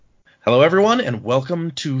Hello, everyone, and welcome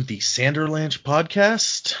to the Sanderlanche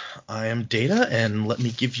podcast. I am Data, and let me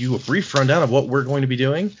give you a brief rundown of what we're going to be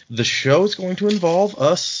doing. The show is going to involve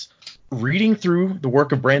us reading through the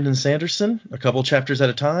work of Brandon Sanderson, a couple chapters at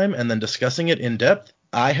a time, and then discussing it in depth.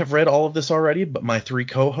 I have read all of this already, but my three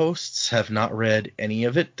co-hosts have not read any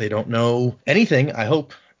of it. They don't know anything, I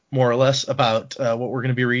hope, more or less, about what we're going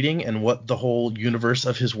to be reading and what the whole universe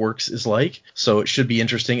of his works is like. So it should be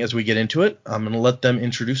interesting as we get into it. I'm going to let them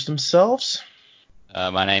introduce themselves.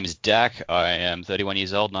 My name is Dak. I am 31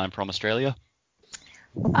 years old and I'm from Australia.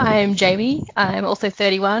 I'm Jaymee. I'm also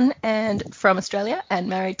 31 and from Australia and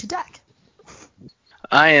married to Dak.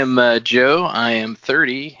 I am Joe. I am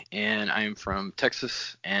 30 and I am from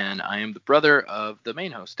Texas, and I am the brother of the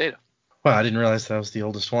main host, Data. Wow, I didn't realize that I was the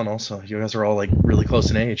oldest one also. You guys are all like really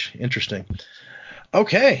close in age. Interesting.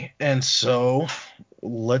 Okay, and so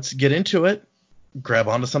let's get into it. Grab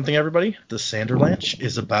onto something, everybody. The Sanderlanche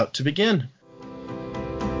is about to begin.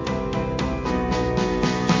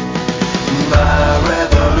 My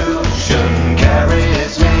revolution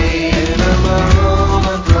carries me in a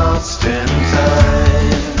moment lost in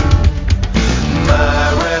time.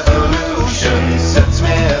 My revolution sets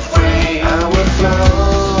me free. I will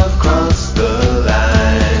flow across the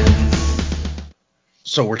lines.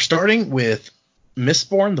 So we're starting with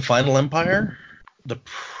Mistborn, the Final Empire. The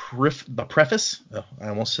preface. Oh, I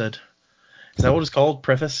almost said. Is that what it's called?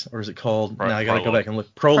 Preface, or is it called? No, I gotta go back and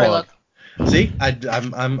look. Prologue. See, I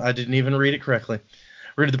didn't even read it correctly.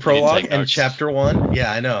 Read the prologue and chapter 1.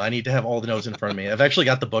 Yeah, I know. I need to have all the notes in front of me. I've actually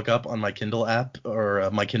got the book up on my Kindle app, or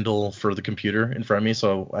my Kindle for the computer in front of me,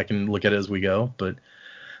 so I can look at it as we go. But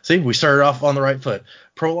see, we started off on the right foot.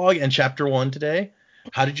 Prologue and chapter 1 today.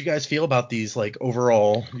 How did you guys feel about these, like,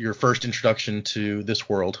 overall, your first introduction to this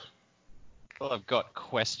world? Well, I've got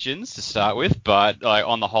questions to start with, but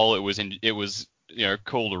on the whole, it was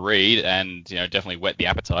cool to read and definitely whet the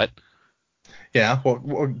appetite. Yeah,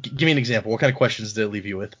 well, give me an example. What kind of questions did it leave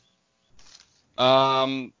you with?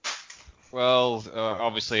 Obviously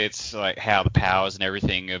it's like how the powers and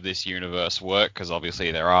everything of this universe work, because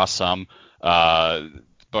obviously there are some.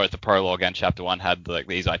 Both the prologue and chapter 1 had like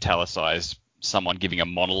these italicized someone giving a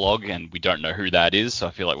monologue, and we don't know who that is, so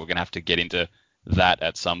I feel like we're gonna have to get into that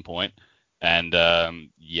at some point. And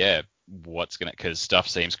because stuff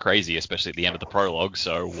seems crazy, especially at the end of the prologue.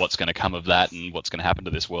 So what's gonna come of that, and what's gonna happen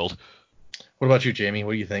to this world? What about you, Jaymee?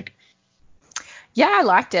 What do you think? Yeah, I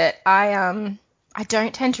liked it. I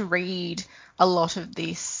don't tend to read a lot of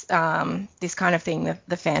this this kind of thing,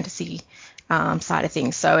 the fantasy side of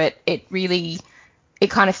things. So it really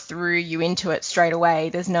kind of threw you into it straight away.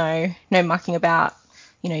 There's no mucking about.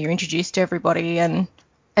 You're introduced to everybody and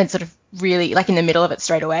sort of really like in the middle of it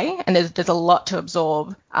straight away. And there's a lot to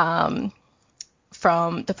absorb from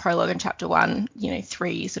the prologue and chapter 1.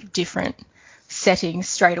 3 sort of different settings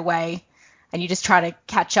straight away. And you just try to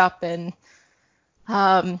catch up and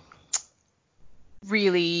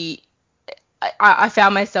really, I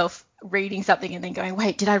found myself reading something and then going,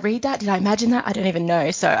 wait, did I read that? Did I imagine that? I don't even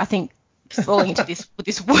know. So I think falling into this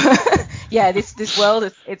world, this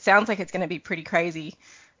world, it sounds like it's going to be pretty crazy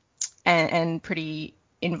and pretty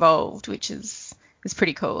involved, which is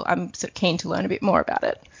pretty cool. I'm sort of keen to learn a bit more about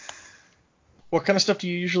it. What kind of stuff do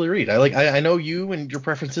you usually read? I know you and your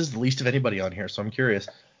preferences the least of anybody on here, so I'm curious.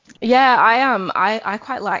 Yeah, I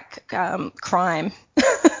quite like crime.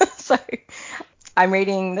 So I'm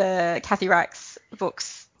reading the Kathy Reich's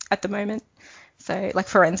books at the moment. So like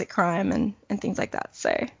forensic crime and things like that.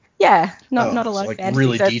 So yeah, not a lot of fantasy.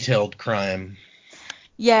 Really detailed crime.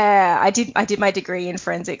 Yeah, I did my degree in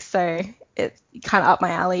forensics, so it kind of up my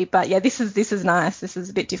alley. But yeah, this is nice. This is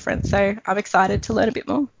a bit different. So I'm excited to learn a bit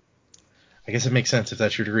more. I guess it makes sense if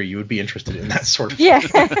that's your degree. You would be interested in that sort of. Yeah.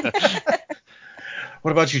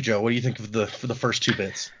 What about you, Joe? What do you think of the first two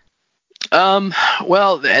bits?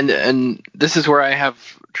 Well, and this is where I have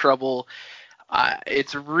trouble.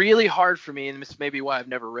 It's really hard for me, and this may be why I've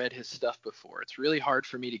never read his stuff before. It's really hard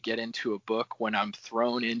for me to get into a book when I'm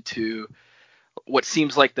thrown into what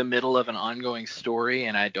seems like the middle of an ongoing story,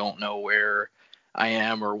 and I don't know where I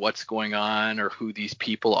am or what's going on or who these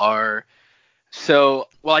people are. So,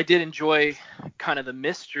 while I did enjoy kind of the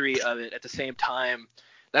mystery of it, at the same time,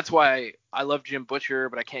 that's why I love Jim Butcher,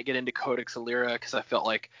 but I can't get into Codex Alera because I felt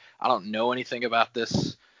like I don't know anything about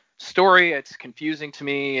this story. It's confusing to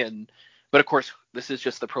me, but of course, this is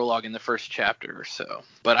just the prologue in the first chapter. So,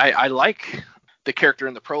 but I like the character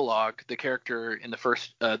in the prologue, the character in the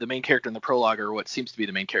first, the main character in the prologue, or what seems to be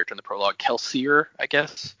the main character in the prologue, Kelsier, I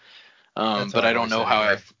guess. But I don't know how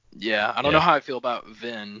I don't know how I feel about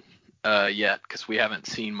Vin yet, because we haven't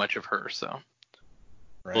seen much of her. So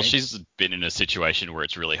Right? Well, she's been in a situation where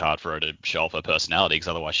it's really hard for her to show off her personality, because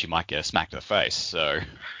otherwise she might get smacked in the face. So.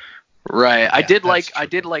 Right. I did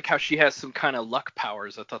true. like how she has some kind of luck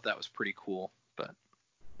powers. I thought that was pretty cool. But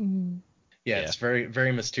yeah, it's very,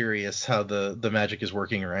 very mysterious how the magic is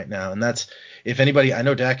working right now. And that's, if anybody, I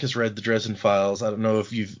know Dak has read the Dresden Files. I don't know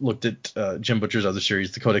if you've looked at Jim Butcher's other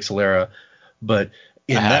series, the Codex Alera, but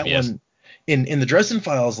in that yes. one, in the Dresden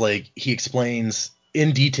Files, like, he explains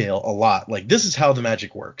in detail a lot. Like, this is how the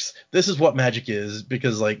magic works. This is what magic is,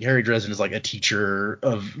 because like Harry Dresden is like a teacher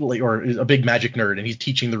of, like, or a big magic nerd, and he's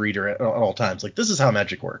teaching the reader at all times. Like, this is how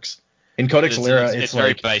magic works. In Codex Alera, it's like,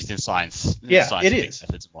 very based in science. Yeah, scientific it is.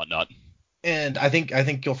 methods and whatnot. And I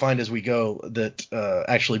think you'll find as we go that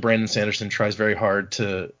actually Brandon Sanderson tries very hard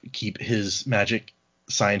to keep his magic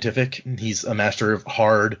scientific. He's a master of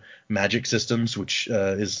hard magic systems, which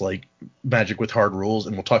is like magic with hard rules,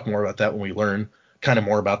 and we'll talk more about that when we learn kind of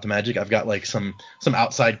more about the magic. I've got like some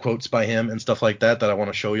outside quotes by him and stuff like that I want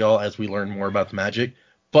to show y'all as we learn more about the magic.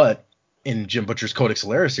 But in Jim Butcher's Codex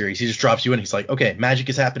Alera series, he just drops you in. He's like, okay, magic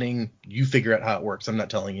is happening. You figure out how it works. I'm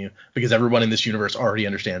not telling you, because everyone in this universe already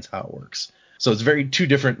understands how it works. So it's very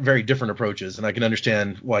different approaches. And I can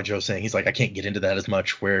understand why Joe's saying, he's like, I can't get into that as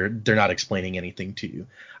much where they're not explaining anything to you.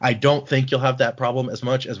 I don't think you'll have that problem as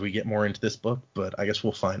much as we get more into this book, but I guess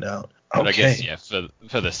we'll find out. But Okay. I guess, yeah,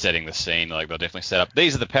 for the setting the scene, like, they'll definitely set up,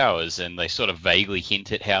 these are the powers, and they sort of vaguely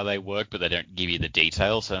hint at how they work, but they don't give you the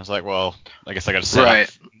details. So it's like, well, I guess I got to set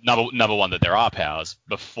up number one, that there are powers,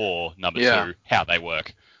 before number two, how they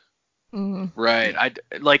work. Right. I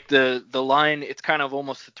like the line. It's kind of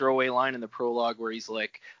almost a throwaway line in the prologue where he's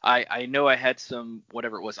like, I know I had some,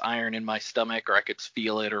 whatever it was, iron in my stomach, or I could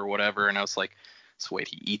feel it or whatever. And I was like, so wait,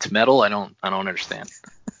 he eats metal? I don't understand.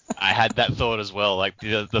 I had that thought as well. Like,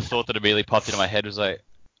 the thought that immediately popped into my head was like,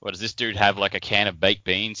 what, does this dude have like a can of baked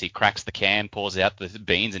beans? He cracks the can, pours out the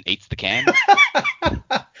beans, and eats the can?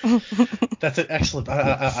 That's an excellent.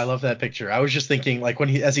 I love that picture. I was just thinking, like,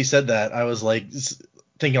 as he said that, I was like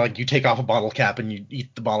thinking like you take off a bottle cap and you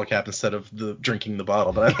eat the bottle cap instead of drinking the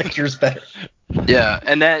bottle. But I like yours better. Yeah,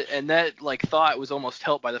 and that like thought was almost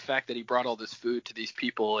helped by the fact that he brought all this food to these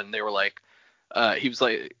people, and they were like, he was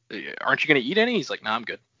like, aren't you gonna eat any? He's like, no, I'm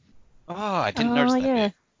good. Oh, I didn't notice that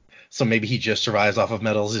bit. So maybe he just survives off of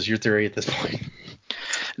metals, is your theory at this point?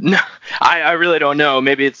 No, I really don't know.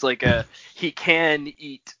 Maybe it's like he can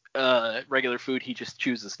eat regular food, he just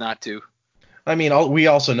chooses not to. I mean, we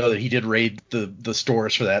also know that he did raid the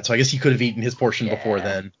stores for that, so I guess he could have eaten his portion before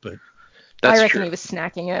then. But I reckon he was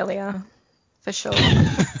snacking earlier, for sure.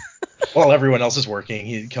 While everyone else is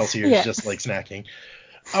working, Kelsey is just like snacking.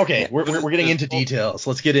 Okay, we're getting into details.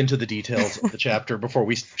 Let's get into the details of the chapter before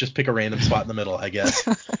we just pick a random spot in the middle, I guess.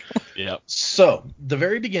 Yeah. So, the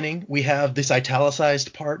very beginning, we have this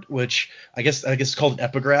italicized part, which I guess is called an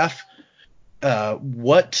epigraph.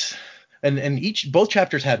 Both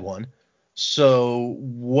chapters had one. So,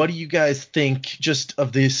 what do you guys think just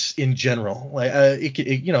of this in general? Like,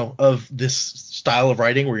 of this style of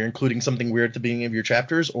writing where you're including something weird at the beginning of your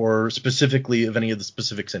chapters, or specifically of any of the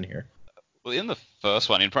specifics in here? Well, in the first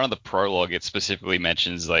one, in front of the prologue, it specifically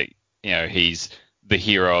mentions, like, he's the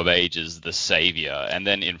hero of ages, the savior. And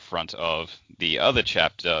then in front of the other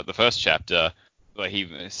chapter, the first chapter, like,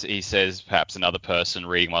 he says, perhaps another person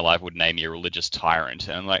reading my life would name me a religious tyrant.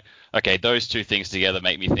 And I'm like, okay, those two things together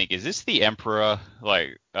make me think, is this the emperor,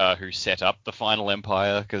 like, who set up the final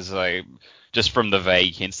empire? Because, like, just from the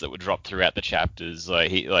vague hints that were dropped throughout the chapters,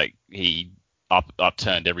 he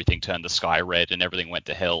upturned everything, turned the sky red, and everything went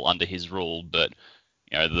to hell under his rule. But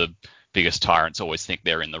the biggest tyrants always think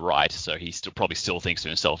they're in the right, so he probably still thinks of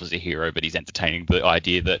himself as a hero, but he's entertaining the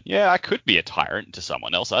idea that, I could be a tyrant to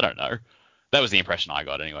someone else. I don't know. That was the impression I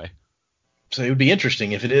got anyway. So it would be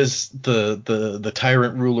interesting if it is the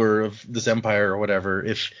tyrant ruler of this empire or whatever,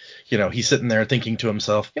 if he's sitting there thinking to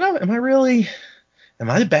himself, am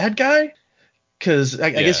I the bad guy? Because I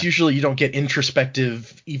guess usually you don't get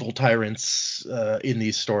introspective evil tyrants in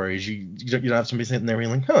these stories. You don't have somebody sitting there being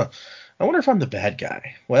like, I wonder if I'm the bad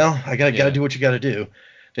guy. Well, I gotta do what you gotta do.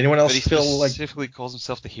 Did anyone else feel like... He specifically calls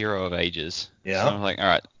himself the hero of ages. Yeah. So I'm like, all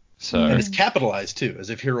right. So... And it's capitalized, too, as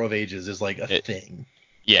if hero of ages is like a thing.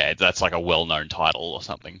 Yeah, that's like a well-known title or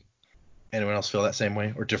something. Anyone else feel that same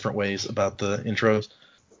way or different ways about the intros?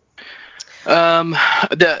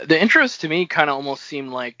 The intros to me kind of almost seem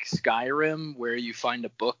like Skyrim, where you find a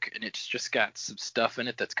book and it's just got some stuff in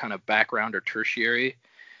it that's kind of background or tertiary.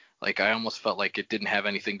 Like, I almost felt like it didn't have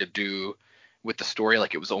anything to do with the story.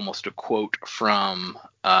 Like, it was almost a quote from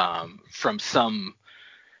some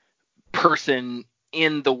person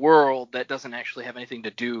in the world that doesn't actually have anything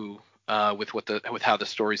to do with how the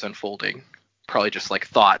story's unfolding. probably just like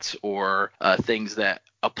thoughts or things that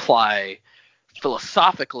apply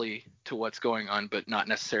philosophically to what's going on, but not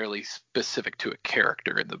necessarily specific to a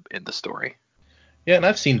character in the story. Yeah, and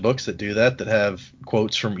I've seen books that do that have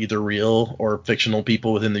quotes from either real or fictional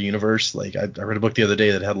people within the universe. Like I read a book the other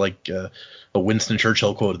day that had like a Winston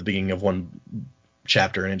Churchill quote at the beginning of one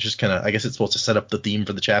chapter, and it just kind of, I guess it's supposed to set up the theme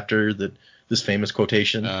for the chapter, that this famous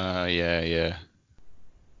quotation. Yeah.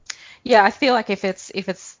 Yeah, I feel like if it's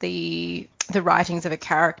the writings of a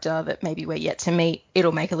character that maybe we're yet to meet,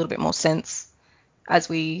 it'll make a little bit more sense as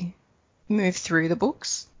we move through the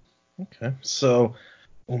books. Okay, so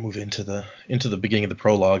we'll move into the beginning of the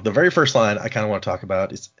prologue. The very first line I kind of want to talk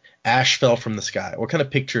about is ash fell from the sky. What kind of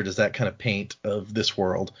picture does that kind of paint of this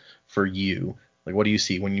world for you? Like, what do you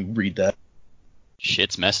see when you read that?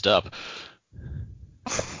 Shit's messed up.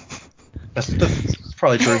 That's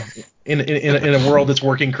probably true. In a world that's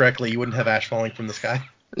working correctly, you wouldn't have ash falling from the sky.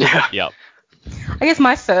 Yeah. Yep. I guess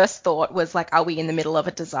my first thought was like, are we in the middle of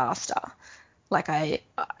a disaster? Like I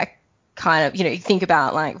kind of, you think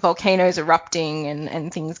about like volcanoes erupting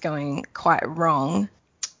and things going quite wrong.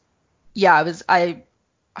 Yeah, I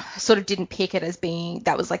sort of didn't pick it as being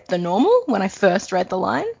that was like the normal when I first read the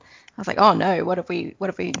line. I was like, oh no, what have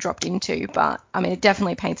we dropped into? But I mean, it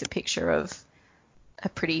definitely paints a picture of a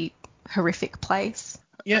pretty horrific place.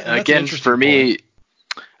 Yeah. Again, for me,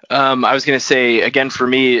 I was going to say, again, for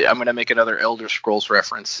me, I'm going to make another Elder Scrolls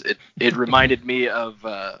reference. It reminded me of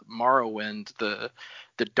Morrowind, the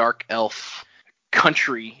dark elf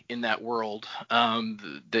country in that world.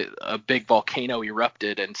 A big volcano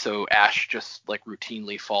erupted, and so ash just like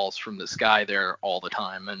routinely falls from the sky there all the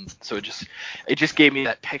time. And so it just gave me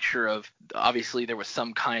that picture of, obviously there was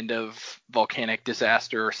some kind of volcanic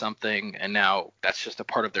disaster or something, and now that's just a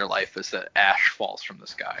part of their life, is that ash falls from the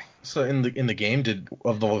sky. So in the game, the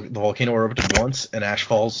volcano erupted once and ash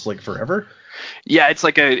falls like forever? Yeah, it's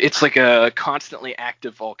like a constantly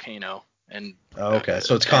active volcano. And okay,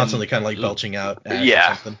 so it's constantly kind of like belching out ash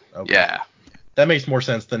or something. Okay. Yeah. That makes more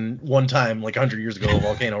sense than one time, like 100 years ago, a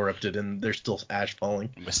volcano erupted and there's still ash falling.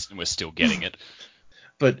 We're still getting it.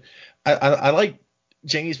 But I like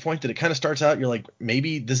Jamie's point that it kind of starts out, you're like,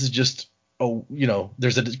 maybe this is just,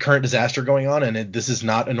 there's a current disaster going on and this is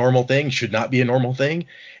not a normal thing, should not be a normal thing.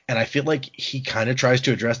 And I feel like he kind of tries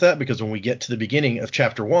to address that, because when we get to the beginning of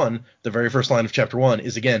chapter 1, the very first line of chapter 1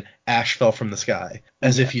 is, again, ash fell from the sky,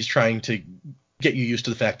 as if he's trying to get you used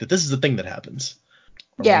to the fact that this is the thing that happens.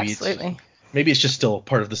 Or yeah, absolutely. Maybe it's just still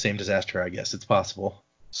part of the same disaster, I guess. It's possible.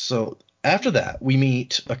 So after that, we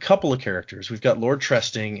meet a couple of characters. We've got Lord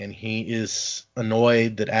Tresting, and he is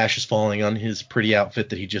annoyed that ash is falling on his pretty outfit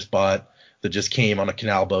that he just bought, that just came on a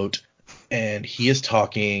canal boat. And he is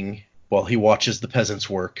talking while he watches the peasants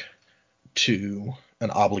work to an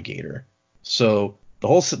obligator. So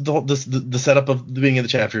the setup of the beginning of the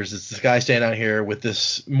chapters is this guy standing out here with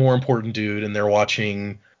this more important dude, and they're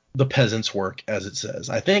watching the peasants work, as it says.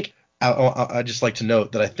 I think I just like to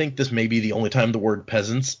note that I think this may be the only time the word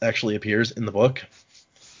peasants actually appears in the book,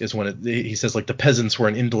 is when he says like the peasants were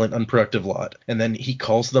an indolent, unproductive lot, and then he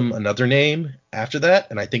calls them another name after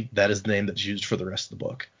that, and I think that is the name that's used for the rest of the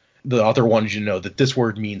book. The author wanted you to know that this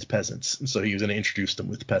word means peasants, and so he was going to introduce them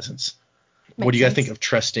with peasants. What do you guys think of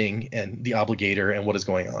Tresting and the obligator and what is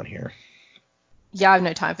going on here? Yeah, I have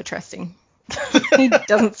no time for Tresting. He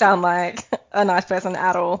doesn't sound like a nice person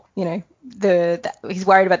at all. He's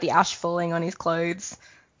worried about the ash falling on his clothes.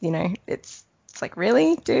 It's like,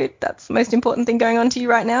 really, dude? That's the most important thing going on to you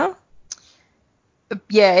right now?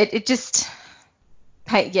 Yeah, it just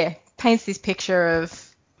paints this picture of,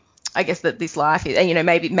 I guess, that this life is,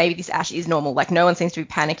 maybe this ash is normal. Like, no one seems to be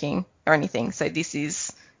panicking or anything. So this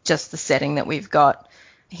is just the setting that we've got.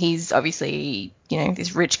 He's obviously,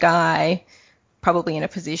 this rich guy, probably in a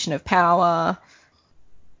position of power.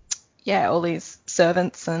 Yeah, all these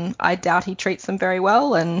servants, and I doubt he treats them very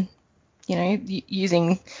well. And,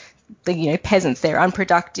 using the, peasants, they're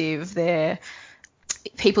unproductive. They're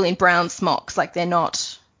people in brown smocks. Like, they're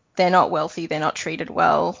not wealthy. They're not treated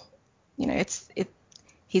well.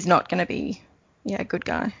 He's not going to be, a good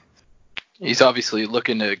guy. He's obviously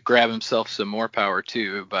looking to grab himself some more power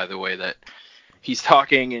too, by the way that he's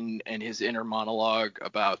talking in his inner monologue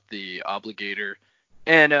about the obligator.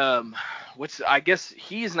 And I guess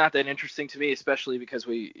he's not that interesting to me, especially because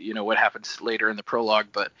what happens later in the prologue,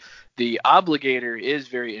 but the obligator is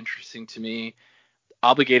very interesting to me.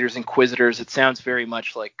 Obligators, inquisitors, it sounds very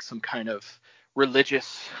much like some kind of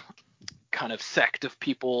religious kind of sect of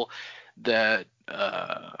people that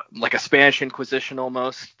like a Spanish Inquisition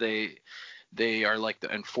almost. They are like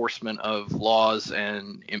the enforcement of laws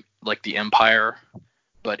and like the empire.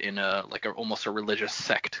 but in a almost a religious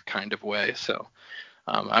sect kind of way. So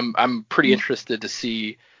I'm pretty interested to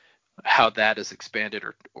see how that is expanded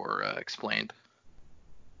or explained.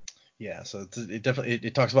 Yeah, so it definitely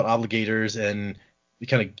it talks about obligators, and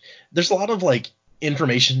there's a lot of like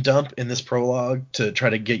information dump in this prologue to try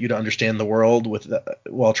to get you to understand the world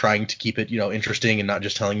while trying to keep it interesting and not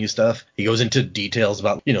just telling you stuff. He goes into details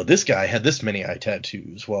about this guy had this many eye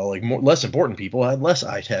tattoos, while like less important people had less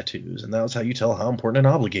eye tattoos, and that was how you tell how important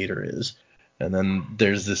an obligator is. And then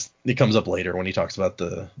there's this, it comes up later when he talks about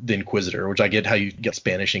the Inquisitor, which I get how you get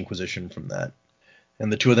Spanish Inquisition from that.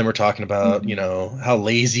 And the two of them are talking about, how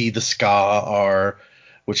lazy the ska are,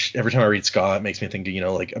 which every time I read ska, it makes me think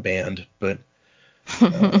of, like a band. But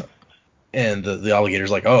and the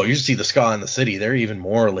alligator's like, oh, you should see the ska in the city. They're even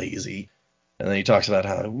more lazy. And then he talks about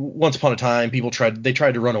how once upon a time people tried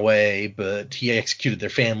to run away, but he executed their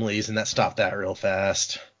families, and that stopped that real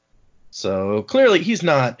fast. So clearly he's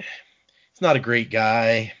not a great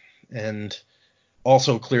guy, and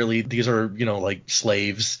also clearly these are like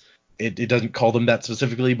slaves. It doesn't call them that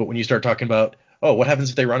specifically, but when you start talking about, oh, what happens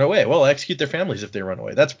if they run away? Well, execute their families if they run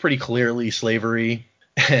away. That's pretty clearly slavery.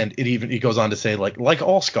 And it goes on to say, like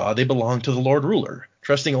all ska, they belong to the Lord Ruler,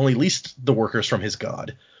 trusting only least the workers from his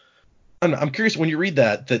God. And I'm curious, when you read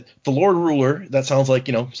that the Lord Ruler, that sounds like,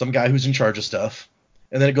 some guy who's in charge of stuff.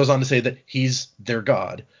 And then it goes on to say that he's their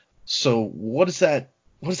God. So what does that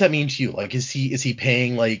mean to you? Like, is he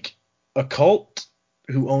paying like a cult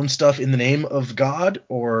who owns stuff in the name of God,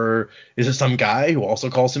 or is it some guy who also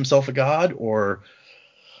calls himself a god? Or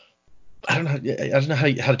I don't know how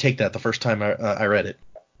to take that the first time I read it.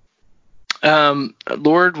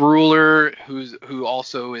 Lord Ruler, who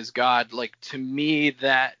also is God, like, to me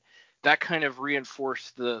that kind of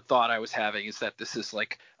reinforced the thought I was having, is that this is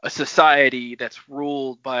like a society that's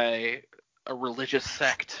ruled by a religious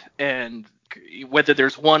sect, and whether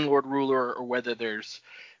there's one Lord Ruler or whether there's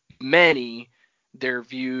many, they're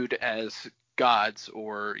viewed as gods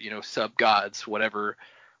or sub-gods, whatever,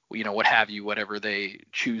 what have you, whatever they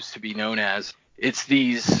choose to be known as. It's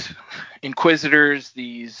these inquisitors,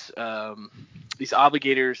 these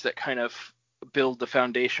obligators that kind of build the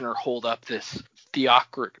foundation or hold up this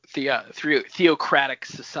theocratic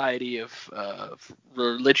society of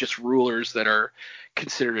religious rulers that are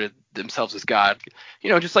considered themselves as God.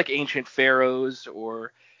 Just like ancient pharaohs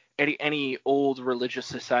or any old religious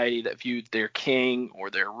society that viewed their king or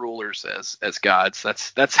their rulers as gods.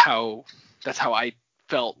 That's how I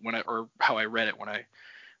felt how I read it when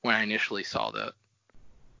I initially saw that.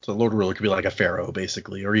 So Lord Ruler could be like a pharaoh,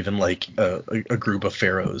 basically, or even like a group of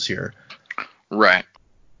pharaohs here. Right.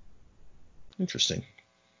 Interesting.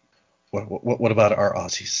 What about our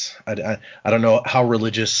Aussies? I don't know how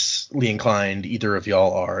religiously inclined either of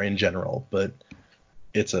y'all are in general, but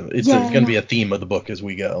it's going to be a theme of the book as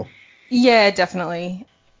we go. Yeah, definitely.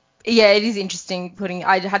 Yeah, it is interesting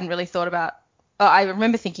I hadn't really thought about. I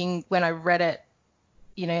remember thinking when I read it,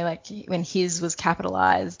 like when his was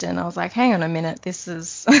capitalized, and I was like, hang on a minute, this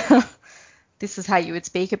is this is how you would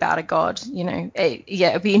speak about a god.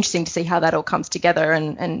 It'd be interesting to see how that all comes together,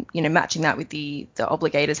 and matching that with the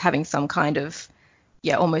obligators having some kind of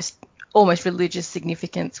almost religious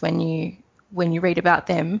significance when you read about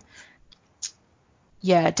them.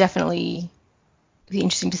 Yeah, definitely be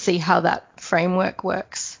interesting to see how that framework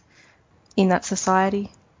works in that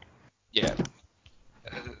society. Yeah.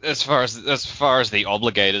 As far as the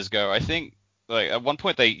obligators go, I think like at one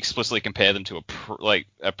point they explicitly compare them to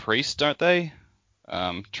a priest, don't they?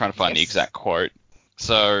 Trying to find the exact quote.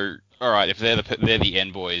 So, all right, if they're the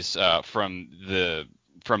envoys from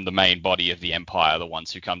the main body of the empire, the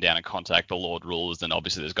ones who come down and contact the Lord Rulers, then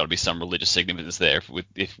obviously there's got to be some religious significance there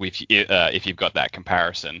if you've got that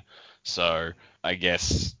comparison. So I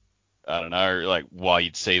guess, I don't know, like why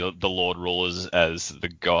you'd see the Lord Rulers as the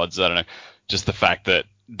gods. I don't know, just the fact that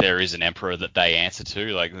there is an emperor that they answer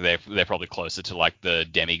to, like they're probably closer to like the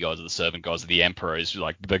demigods or the servant gods. The emperor is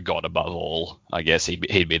like the god above all. I guess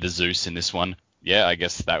he'd be the Zeus in this one. Yeah, I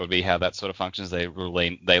guess that would be how that sort of functions. They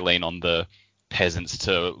lean on the peasants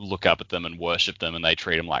to look up at them and worship them, and they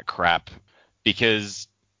treat them like crap. Because,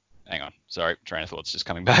 hang on, sorry, train of thought's just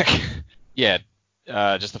coming back. Yeah,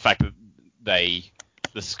 just the fact that they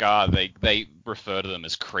refer to them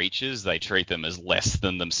as creatures. They treat them as less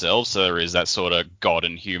than themselves. So there is that sort of god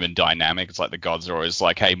and human dynamic. It's like the gods are always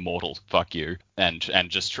like, "Hey, mortal, fuck you," and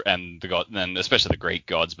the god, and especially the Greek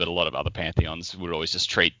gods, but a lot of other pantheons would always just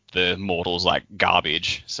treat the mortals like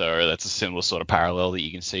garbage. So that's a similar sort of parallel that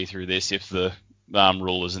you can see through this. If the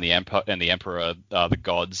rulers and the emperor are the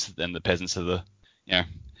gods, then the peasants are the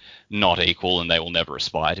not equal, and they will never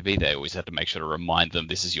aspire to be. They always have to make sure to remind them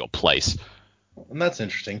this is your place. And that's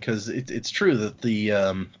interesting because it's true that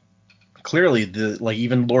the clearly the like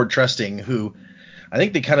even Lord Trusting, who I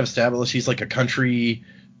think they kind of established he's like a country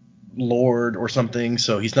lord or something,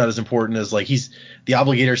 so he's not as important as like he's the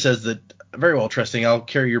obligator says that very well Trusting, I'll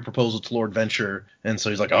carry your proposal to Lord Venture, and so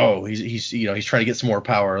he's like, oh, he's you know he's trying to get some more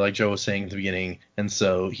power, like Joe was saying at the beginning, and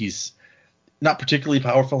so he's not particularly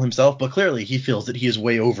powerful himself, but clearly he feels that he is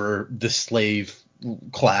way over the slave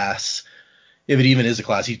class, if it even is a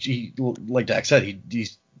class. He like Dak said,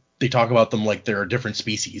 they talk about them like they're a different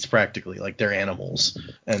species practically, like they're animals.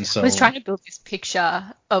 And so I was trying to build this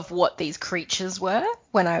picture of what these creatures were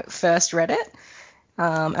when I first read it.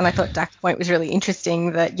 And I thought Dak's point was really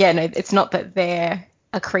interesting that, yeah, no, it's not that they're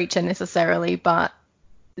a creature necessarily, but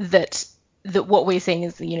that what we're seeing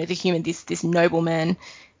is, you know, the human, this nobleman,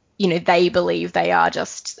 you know, they believe they are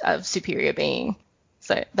just a superior being.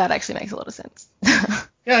 So that actually makes a lot of sense.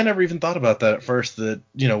 Yeah, I never even thought about that at first, that,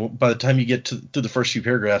 you know, by the time you get to the first few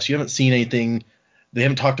paragraphs, you haven't seen anything. They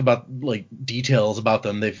haven't talked about like details about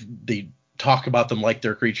them. They talk about them like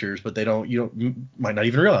they're creatures, but you might not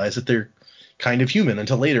even realize that they're kind of human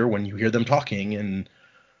until later when you hear them talking and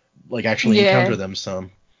like actually encounter them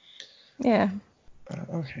some. Yeah.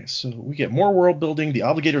 Okay, so we get more world building. The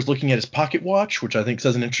Obligator's looking at his pocket watch, which I think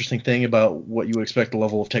says an interesting thing about what you would expect the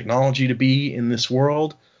level of technology to be in this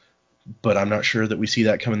world, but I'm not sure that we see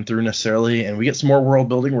that coming through necessarily. And we get some more world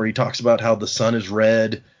building where he talks about how the sun is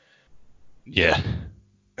red. Yeah.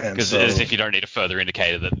 Because as if you don't need a further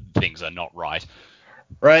indicator that things are not right.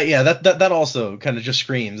 Right, yeah, that also kind of just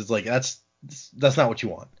screams. It's like, that's not what you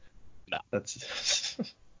want. No. That's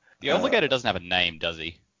the Obligator doesn't have a name, does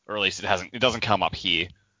he? Or at least it doesn't come up here.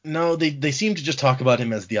 No, they seem to just talk about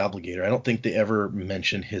him as the Obligator. I don't think they ever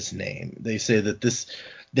mention his name. They say that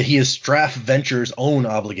he is Straff Venture's own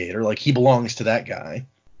Obligator, like he belongs to that guy.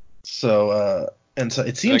 So and so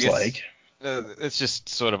it seems like it's just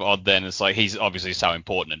sort of odd. Then it's like he's obviously so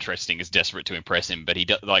important and Trusting is desperate to impress him, but he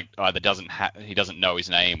either doesn't know his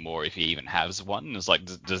name, or if he even has one. It's like,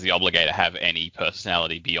 does the Obligator have any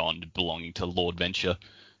personality beyond belonging to Lord Venture?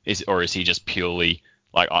 Or is he just purely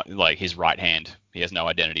like his right hand? He has no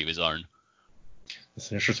identity of his own.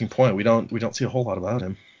 That's an interesting point. We don't see a whole lot about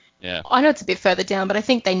him. Yeah. I know it's a bit further down, but I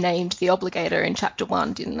think they named the Obligator in chapter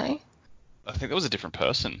 1, didn't they? I think that was a different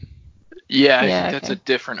person. Yeah, I think that's a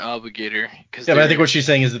different Obligator. Yeah, but I think what she's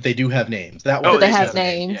saying is that they do have names. They have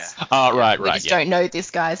names. Yeah. Oh, right. We just don't know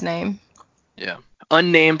this guy's name. Yeah.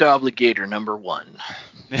 Unnamed Obligator number 1.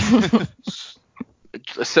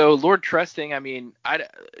 So Lord Trusting, I mean,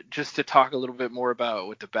 just to talk a little bit more about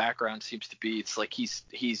what the background seems to be, it's like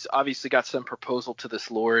he's obviously got some proposal to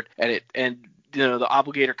this Lord, and you know, the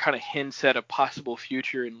Obligator kind of hints at a possible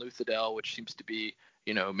future in Luthadel, which seems to be,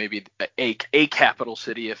 you know, maybe a capital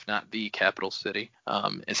city, if not the capital city.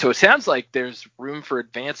 And so it sounds like there's room for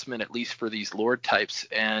advancement, at least for these Lord types.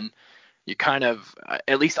 And you kind of,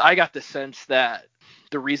 at least I got the sense that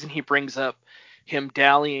the reason he brings up him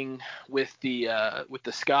dallying with the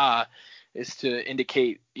Ska is to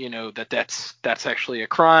indicate, you know, that's actually a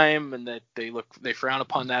crime, and that they frown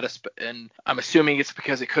upon that. And I'm assuming it's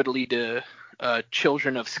because it could lead to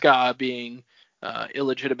children of Ska being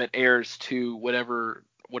illegitimate heirs to whatever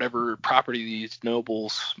property these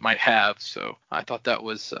nobles might have. So I thought that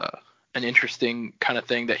was an interesting kind of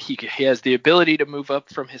thing, that he has the ability to move up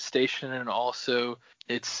from his station, and also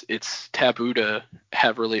it's taboo to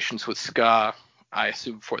have relations with Ska, I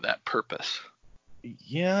assume, for that purpose.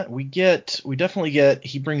 Yeah, we definitely get,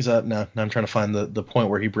 he brings up, now I'm trying to find the point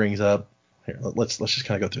where he brings up, here, let's just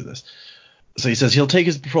kind of go through this. So he says he'll take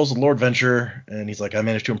his proposal to Lord Venture, and he's like, I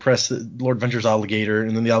managed to impress Lord Venture's Obligator.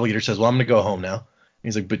 And then the Obligator says, well, I'm going to go home now. And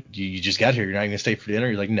he's like, but you just got here, you're not going to stay for dinner?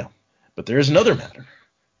 He's like, no. But there is another matter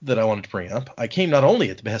that I wanted to bring up. I came not only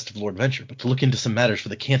at the behest of Lord Venture, but to look into some matters for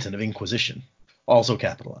the Canton of Inquisition, also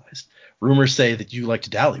capitalized. Rumors say that you like to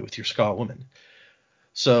dally with your Ska woman.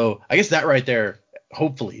 So I guess that right there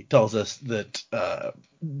hopefully tells us that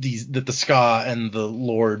that the Ska and the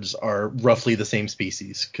Lords are roughly the same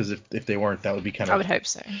species, because if they weren't, that would be kind of... I would hope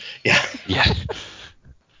so. Yeah. Yeah.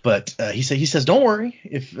 But he says, don't worry.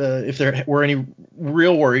 If there were any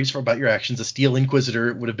real worries about your actions, a Steel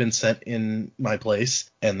Inquisitor would have been sent in my place.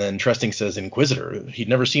 And then Trusting says, Inquisitor? He'd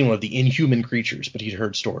never seen one of the inhuman creatures, but he'd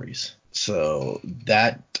heard stories. So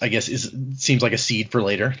that, I guess, seems like a seed for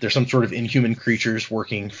later. There's some sort of inhuman creatures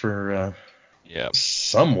working for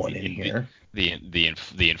someone in here.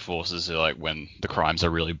 The enforcers are like, when the crimes are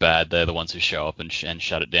really bad, they're the ones who show up and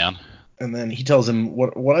shut it down. And then he tells him,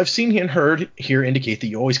 what I've seen and heard here indicate that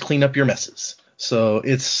you always clean up your messes. So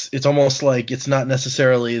it's almost like it's not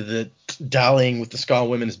necessarily that dallying with the Ska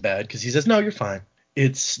women is bad, because he says, no, you're fine.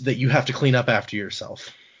 it's that you have to clean up after yourself,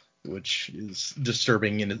 which is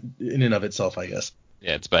disturbing in and of itself, I guess.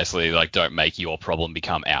 Yeah, it's basically like, don't make your problem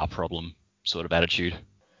become our problem sort of attitude.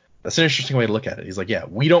 That's an interesting way to look at it. He's like, yeah,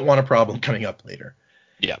 we don't want a problem coming up later.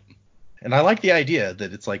 Yeah. And I like the idea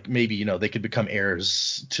that it's like maybe, they could become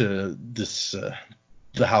heirs to this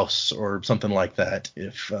the house or something like that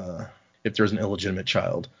if there's an illegitimate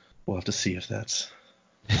child. We'll have to see if that's.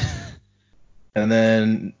 And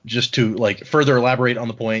then just to like further elaborate on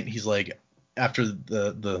the point, he's like, after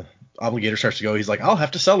the obligator starts to go, he's like, I'll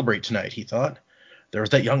have to celebrate tonight, he thought. There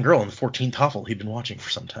was that young girl in the 14th Hoffel he'd been watching for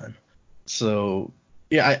some time. So,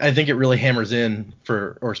 yeah, I think it really hammers in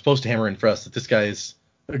or supposed to hammer in for us that this guy is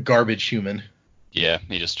a garbage human. Yeah,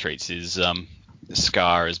 he just treats his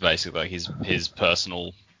scar as basically like his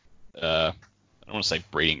personal, I don't want to say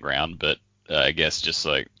breeding ground, but I guess just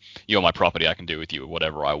like, you're my property, I can do with you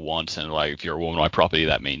whatever I want, and like if you're a woman on my property,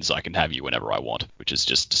 that means I can have you whenever I want, which is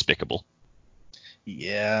just despicable.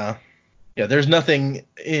 Yeah, there's nothing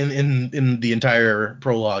in the entire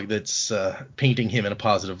prologue that's painting him in a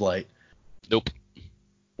positive light. Nope.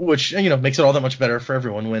 Which, makes it all that much better for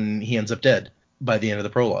everyone when he ends up dead by the end of the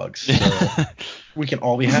prologue. So we can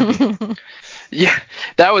all be happy. Yeah,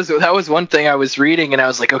 that was one thing I was reading, and I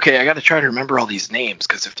was like, okay, I got to try to remember all these names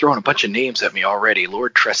because they're throwing a bunch of names at me already.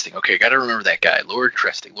 Lord Tresting. Okay, I got to remember that guy. Lord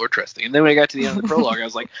Tresting. And then when I got to the end of the prologue, I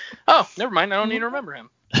was like, oh, never mind. I don't need to remember him.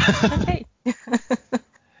 Okay.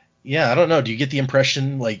 Yeah, I don't know. Do you get the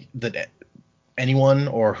impression like that anyone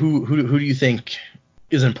or who do you think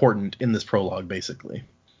is important in this prologue, basically?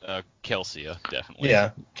 Kelsier, definitely. Yeah,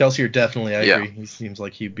 Kelsier, definitely. I agree. He seems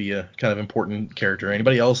like he'd be a kind of important character.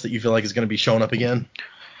 Anybody else that you feel like is going to be showing up again?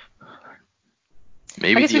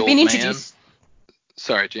 Maybe the old man.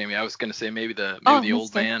 Sorry, Jaymee. I was going to say maybe the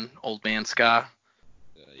old man Ska.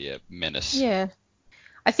 Yeah, Menace. Yeah.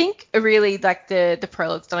 I think really like the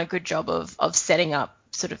prologue's done a good job of setting up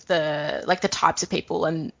sort of the types of people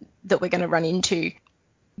and that we're going to run into,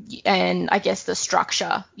 and I guess the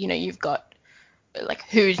structure. You've got like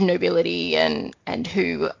who's nobility and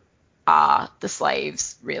who are the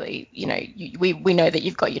slaves, really. We know that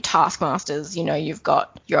you've got your taskmasters, you've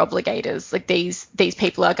got your obligators. Like these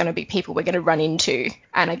people are going to be people we're going to run into,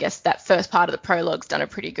 and I guess that first part of the prologue's done a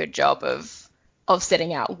pretty good job of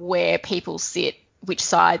setting out where people sit, which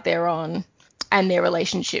side they're on, and their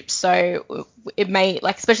relationships. So it may,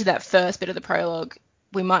 like, especially that first bit of the prologue,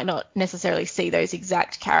 we might not necessarily see those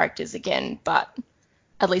exact characters again, but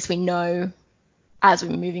at least we know as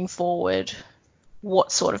we're moving forward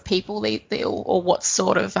what sort of people or what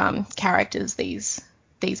sort of characters these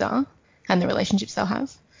are and the relationships they'll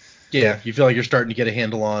have. Yeah, you feel like you're starting to get a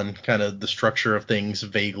handle on kind of the structure of things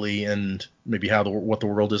vaguely, and maybe what the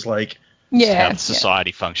world is like. Yeah, how the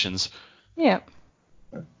society functions. Yeah.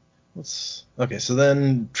 Okay, so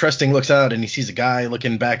then Tresting looks out and he sees a guy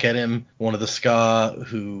looking back at him, one of the Ska,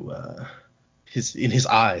 who in his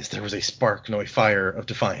eyes there was a spark, no, a fire of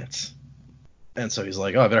defiance. And so he's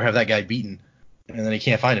like, oh, I better have that guy beaten. And then he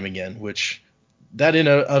can't find him again, which that in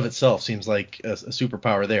of itself seems like a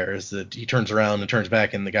superpower there, is that he turns around and turns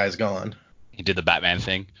back and the guy's gone. He did the Batman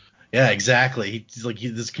thing. Yeah, exactly. He's like,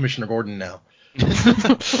 this is Commissioner Gordon now.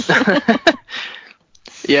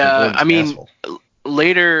 Yeah, I mean,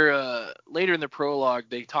 later in the prologue,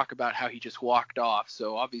 they talk about how he just walked off.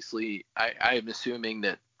 So obviously, I am assuming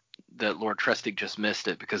that Lord Tresting just missed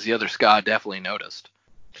it, because the other Ska definitely noticed.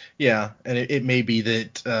 Yeah, and it may be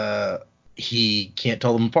that he can't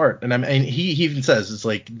tell them apart. And he even says it's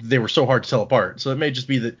like they were so hard to tell apart. So it may just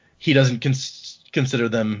be that he doesn't consider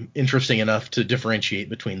them interesting enough to differentiate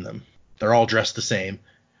between them. They're all dressed the same,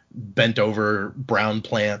 bent over brown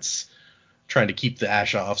plants, trying to keep the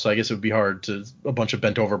ash off. So I guess it would be hard to a bunch of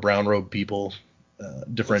bent over brown robe people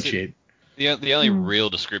differentiate. The only real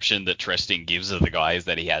description that Tresting gives of the guy is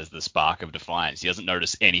that he has the spark of defiance. He doesn't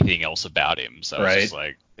notice anything else about him. So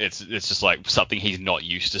right. It's just like something he's not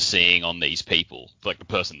used to seeing on these people. Like the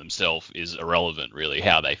person themselves is irrelevant, really,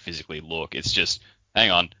 how they physically look. It's just, hang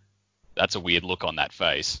on, that's a weird look on that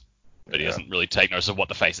face. But he doesn't really take notice of what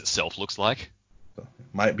the face itself looks like.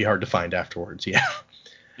 Might be hard to find afterwards, yeah.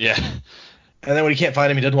 Yeah. And then when he can't find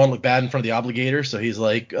him, he doesn't want to look bad in front of the obligator. So he's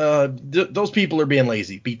like, those people are being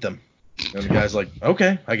lazy. Beat them. And the guy's like,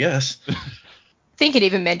 okay, I guess. I think it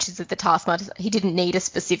even mentions that the taskmaster, he didn't need a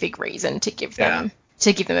specific reason to give them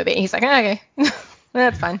a beat. He's like, okay,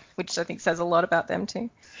 that's fine, which I think says a lot about them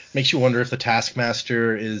too. Makes you wonder if the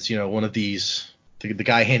taskmaster is, one of these, the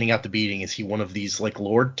guy handing out the beating, is he one of these like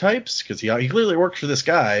lord types? Because he clearly works for this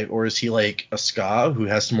guy, or is he like a Ska who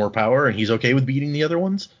has some more power and he's okay with beating the other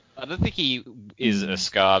ones? I don't think he is a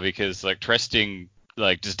Ska, because like Tresting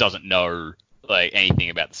like just doesn't know like anything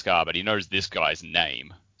about the Scar, but he knows this guy's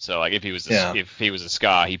name. So like if he was a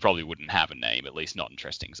Scar, he probably wouldn't have a name, at least not in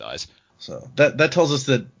Tressting's eyes. So that tells us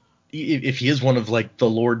that if he is one of like the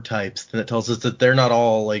Lord types, then it tells us that they're not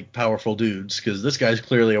all like powerful dudes, because this guy's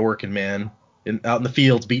clearly a working man out in the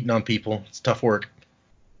fields beating on people. It's tough work.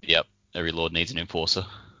 Yep, every Lord needs an enforcer.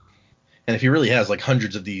 And if he really has like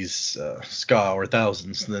hundreds of these Ska or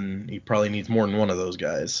thousands, then he probably needs more than one of those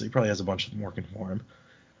guys. So he probably has a bunch of them working for him.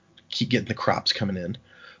 Keep getting the crops coming in.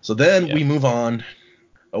 So then we move on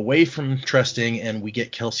away from Tressting, and we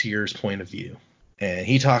get Kelsier's point of view. And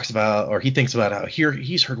he thinks about how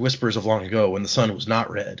he's heard whispers of long ago when the sun was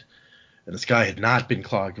not red, and the sky had not been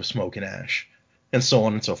clogged with smoke and ash, and so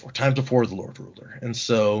on and so forth, times before the Lord Ruler. And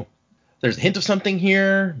so there's a hint of something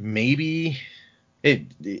here, maybe.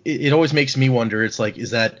 It always makes me wonder. It's like,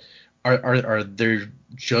 are there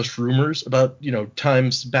just rumors about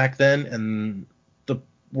times back then and the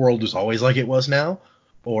world was always like it was now,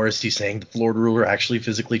 or is he saying that the Lord Ruler actually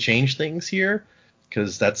physically changed things here?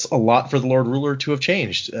 Because that's a lot for the Lord Ruler to have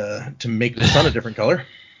changed to make the sun a different color.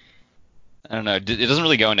 I don't know. It doesn't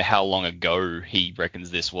really go into how long ago he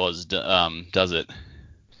reckons this was, does it?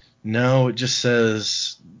 No, it just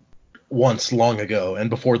says once long ago and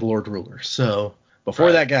before the Lord Ruler. So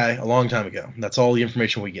before that guy, a long time ago. That's all the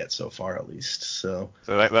information we get so far, at least. So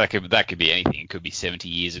that could be anything. It could be 70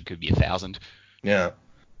 years. It could be 1,000. Yeah.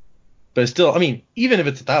 But still, I mean, even if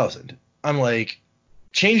it's 1,000, I'm like,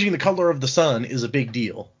 changing the color of the sun is a big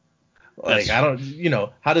deal. Like, I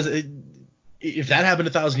don't, how does it, if that happened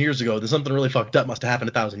 1,000 years ago, then something really fucked up must have happened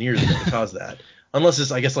 1,000 years ago to cause that. Unless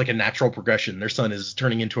it's, I guess, like a natural progression. Their sun is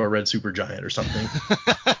turning into a red supergiant or something.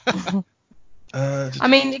 I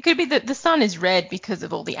mean, it could be that the sun is red because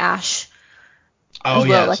of all the ash. Oh, as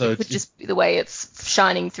well. yeah. Like, So it could just be the way it's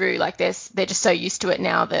shining through. Like, they're just so used to it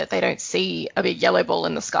now that they don't see a big yellow ball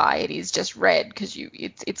in the sky. It is just red because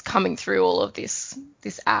it's coming through all of this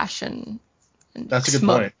ash and that's a good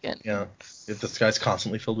smoke. point. Yeah. If the sky's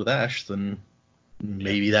constantly filled with ash, then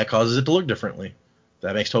maybe that causes it to look differently.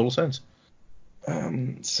 That makes total sense.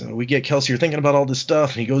 So we get Kelsier thinking about all this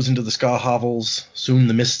stuff, and he goes into the Ska hovels. Soon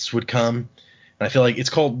the mists would come. And I feel like it's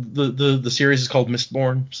called, the series is called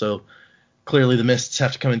Mistborn, so clearly the mists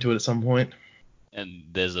have to come into it at some point. And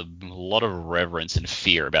there's a lot of reverence and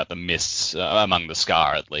fear about the mists, among the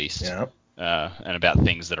Scar at least. Yeah. And about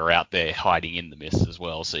things that are out there hiding in the mists as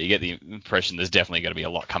well. So you get the impression there's definitely going to be a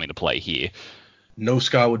lot coming to play here. No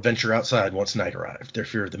Ska would venture outside once night arrived. Their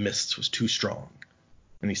fear of the mists was too strong.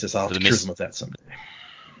 And he says, I'll have to cure them with that someday.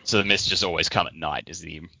 So the mists just always come at night is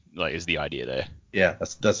the idea there. Yeah,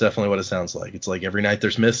 that's definitely what it sounds like. It's like every night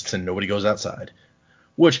there's mists and nobody goes outside.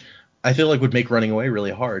 Which I feel like would make running away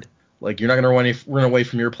really hard. Like, you're not going to run away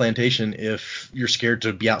from your plantation if you're scared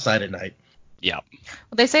to be outside at night. Yeah.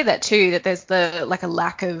 Well, they say that too, that there's a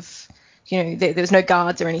lack of, there was no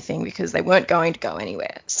guards or anything because they weren't going to go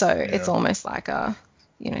anywhere. So it's almost like, the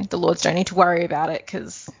lords don't need to worry about it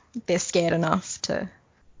because they're scared enough to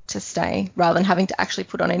stay rather than having to actually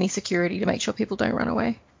put on any security to make sure people don't run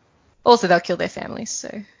away. Also, they'll kill their families,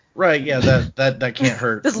 so. Right, yeah, that can't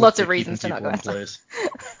hurt. There's lots of reasons to not go outside.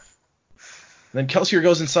 Then Kelsier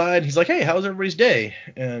goes inside. He's like, hey, how's everybody's day?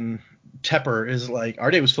 And Tepper is like, our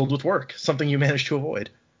day was filled with work, something you managed to avoid.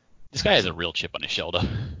 This guy has a real chip on his shoulder.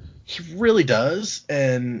 He really does.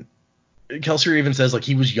 And Kelsier even says, like,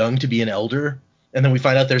 he was young to be an elder. And then we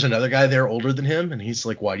find out there's another guy there older than him. And he's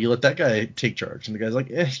like, why do you let that guy take charge? And the guy's like,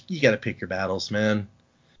 you got to pick your battles, man.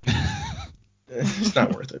 It's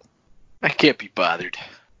not worth it. I can't be bothered.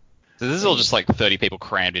 So this is all just like 30 people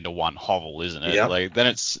crammed into one hovel, isn't it? Yep. Like, they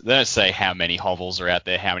don't say how many hovels are out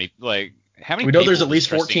there, how many we know people there's at least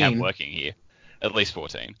does Tressting 14 have working here. At least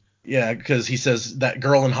 14. Yeah, because he says that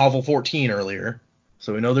girl in hovel 14 earlier.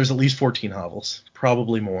 So we know there's at least 14 hovels.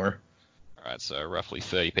 Probably more. All right, so roughly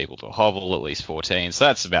 30 people to a hovel, at least 14. So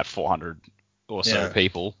that's about 400 or so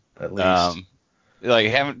people. At least.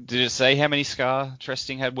 Did it say how many Scar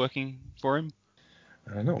Tressting had working for him?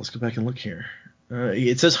 I don't know. Let's go back and look here.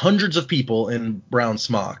 It says hundreds of people in brown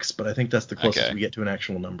smocks, but I think that's the closest we get to an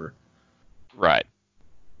actual number. Right.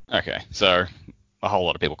 Okay, so a whole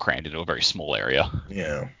lot of people crammed into a very small area.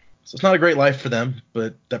 Yeah. So it's not a great life for them,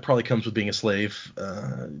 but that probably comes with being a slave.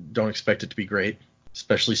 Don't expect it to be great,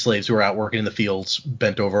 especially slaves who are out working in the fields,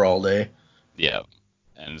 bent over all day. Yeah.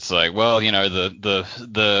 And it's like, well,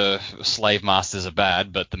 the slave masters are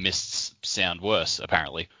bad, but the mists sound worse,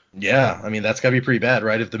 apparently. Yeah, I mean, that's got to be pretty bad,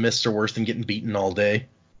 right? If the mists are worse than getting beaten all day.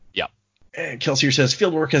 Yeah. And Kelsier says,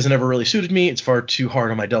 field work hasn't ever really suited me. It's far too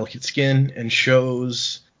hard on my delicate skin, and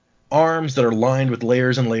shows arms that are lined with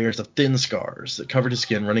layers and layers of thin scars that covered his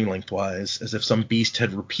skin running lengthwise, as if some beast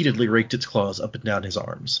had repeatedly raked its claws up and down his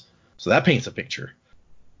arms. So that paints a picture.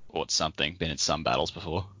 Or something. Been in some battles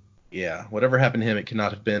before. Yeah, whatever happened to him, it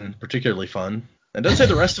cannot have been particularly fun. And doesn't say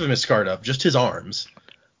the rest of him is scarred up, just his arms.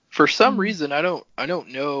 For some reason, I don't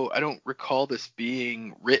know, I don't recall this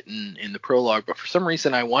being written in the prologue, but for some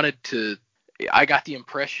reason I got the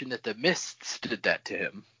impression that the mists did that to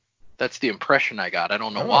him. That's the impression I got. I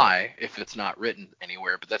don't know why, if it's not written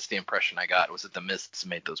anywhere, but that's the impression I got, was that the mists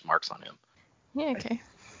made those marks on him. Yeah, okay.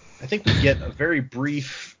 I think we get a very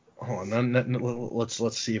brief... Hold on,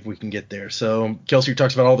 let's see if we can get there. So Kelsier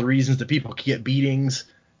talks about all the reasons that people get beatings.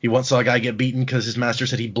 He once saw a guy get beaten because his master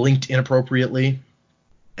said he blinked inappropriately.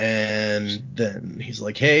 And then he's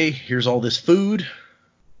like, hey, here's all this food.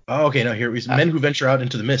 Oh, okay, now here is men who venture out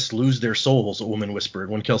into the mist lose their souls, a woman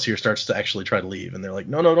whispered, when Kelsier starts to actually try to leave. And they're like,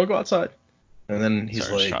 no, don't go outside. And then he's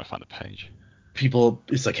Sorry, like, I'm just trying to find the page.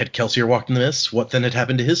 It's like, had Kelsier walked in the mist? What then had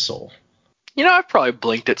happened to his soul? You know, I've probably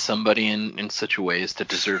blinked at somebody in such a way as to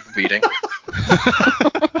deserve a beating.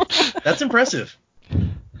 That's impressive.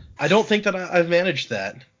 I don't think that I've managed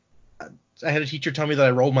that. I had a teacher tell me that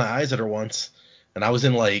I rolled my eyes at her once, and I was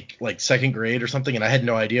in like second grade or something, and I had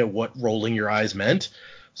no idea what rolling your eyes meant.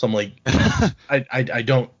 So I'm like, I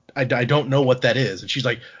don't know what that is. And she's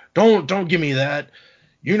like, don't give me that.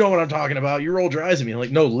 You know what I'm talking about. You rolled your eyes at me. I'm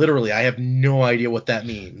like, no, literally, I have no idea what that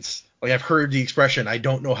means. Like, I've heard the expression. I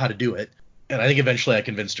don't know how to do it. And I think eventually I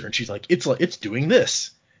convinced her, and she's like, it's doing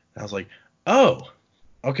this. And I was like, oh,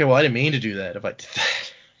 okay, well, I didn't mean to do that if I did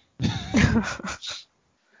that.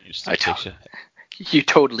 You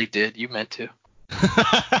totally did. You meant to.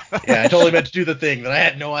 Yeah, I totally meant to do the thing, but I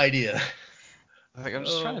had no idea. Like, I'm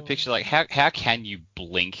just trying to picture, like, how can you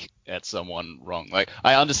blink at someone wrong? Like,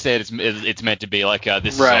 I understand it's meant to be like,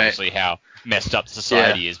 this is obviously how messed up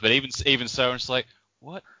society is, but even so, it's like,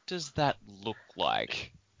 what does that look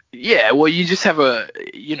like? Yeah, well, you just have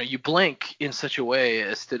you blink in such a way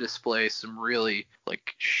as to display some really,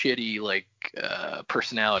 like, shitty, like,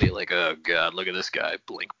 personality, like, oh, God, look at this guy,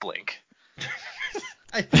 blink, blink.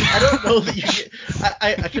 I don't know that you get,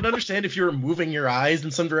 I can understand if you're moving your eyes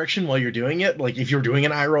in some direction while you're doing it, like if you're doing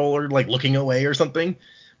an eye roll or like looking away or something,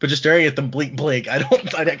 but just staring at them blink, I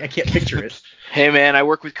can't picture it. Hey man, I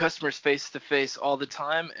work with customers face to face all the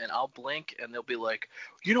time, and I'll blink and they'll be like,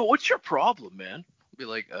 what's your problem, man? I'll be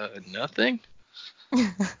like, nothing.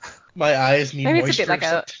 My eyes need Maybe moisture. It's a bit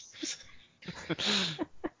like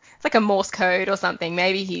it's like a Morse code or something.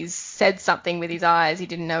 Maybe he's said something with his eyes he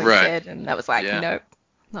didn't know he said, and that was like, nope,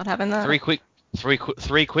 not having that. Three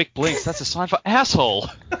quick blinks. That's a sign for asshole.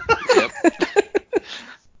 Yep.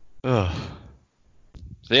 Ugh.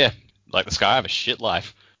 So yeah, like this guy, I have a shit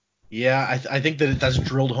life. Yeah, I think that's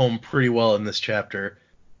drilled home pretty well in this chapter.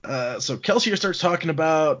 So Kelsier starts talking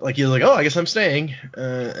about, like, he's like, oh, I guess I'm staying.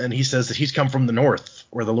 And he says that he's come from the north,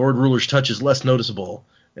 where the Lord Ruler's touch is less noticeable.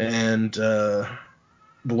 And the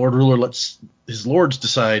Lord Ruler lets his lords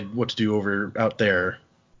decide what to do out there.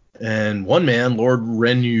 And one man, Lord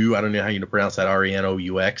Renu, I don't know how you pronounce that,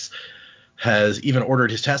 Renaux, has even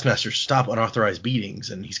ordered his taskmasters to stop unauthorized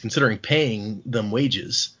beatings, and he's considering paying them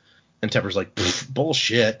wages. And Tepper's like,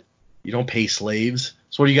 bullshit. You don't pay slaves.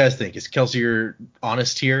 So what do you guys think? Is Kelsier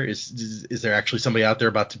honest here? Is there actually somebody out there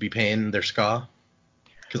about to be paying their ska?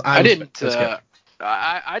 Because I didn't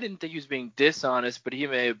think he was being dishonest, but he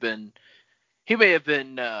may have been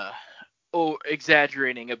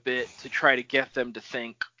exaggerating a bit to try to get them to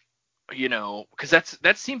think, because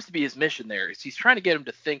that seems to be his mission there. Is he's trying to get them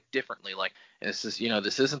to think differently. Like, this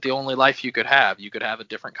isn't the only life you could have. You could have a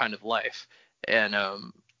different kind of life,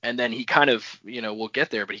 and then he kind of, will get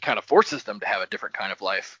there, but he kind of forces them to have a different kind of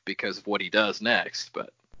life because of what he does next.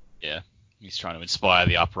 But yeah, he's trying to inspire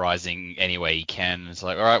the uprising any way he can. It's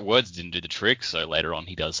like, all right, words didn't do the trick, so later on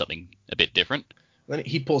he does something a bit different. Then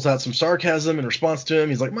he pulls out some sarcasm in response to him.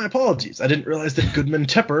 He's like, my apologies. I didn't realize that Goodman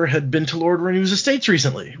Tepper had been to Lord Renew's estates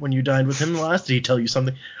recently. When you dined with him last, did he tell you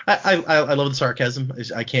something? I love the sarcasm.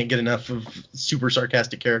 I can't get enough of super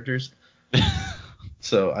sarcastic characters.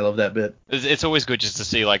 So I love that bit. It's always good just to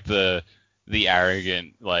see, like, the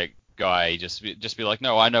arrogant, like, guy just be like,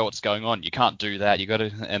 no, I know what's going on. You can't do that. You got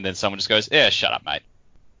to. And then someone just goes, yeah, shut up, mate.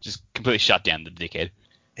 Just completely shut down the dickhead.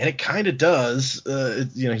 And it kind of does.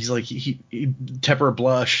 He's like, Tepper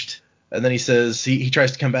blushed, and then he says he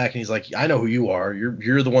tries to come back, and he's like, I know who you are.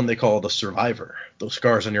 You're the one they call the survivor. Those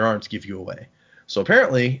scars on your arms give you away. So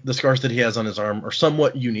apparently, the scars that he has on his arm are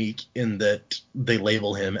somewhat unique in that they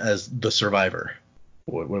label him as the survivor.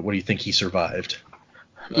 What do you think he survived?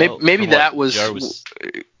 Well, maybe that was.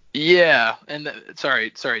 Yeah, and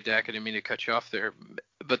sorry, Dak, I didn't mean to cut you off there.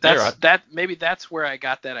 But maybe that's where I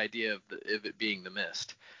got that idea of it being the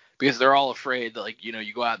mist, because they're all afraid that, like,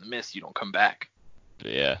 you go out in the mist, you don't come back.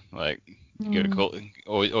 Yeah, like you gotta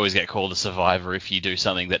always get called a survivor if you do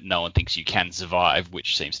something that no one thinks you can survive,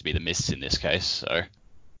 which seems to be the mist in this case. So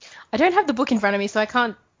I don't have the book in front of me, so I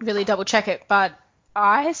can't really double check it, but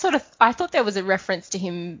I thought there was a reference to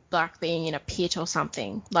him like being in a pit or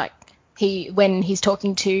something. Like when he's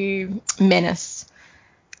talking to Menace,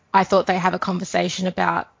 I thought they have a conversation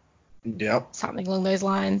about something along those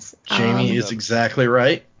lines. Jaymee is exactly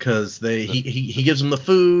right, because he gives them the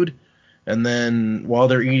food, and then while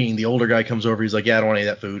they're eating, the older guy comes over. He's like, "Yeah, I don't want any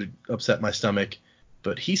of that food. It upset my stomach."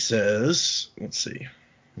 But he says, let's see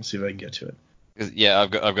if I can get to it. Yeah,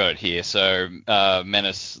 I've got it here. So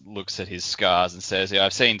Menace looks at his scars and says, "Yeah,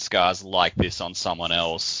 I've seen scars like this on someone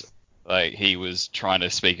else. Like, he was trying to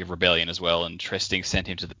speak of rebellion as well, and Tresting sent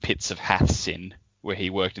him to the pits of Hathsin, where he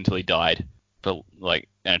worked until he died. And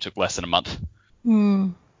it took less than a month."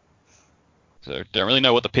 So don't really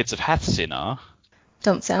know what the pits of Hathsin are.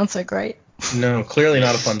 Don't sound so great. No, clearly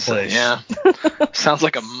not a fun place. Yeah, sounds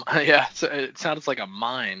like it sounds like a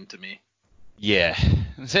mine to me. Yeah,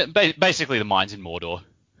 basically the mines in Mordor.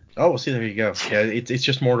 Oh, well, see, there you go. Yeah, it's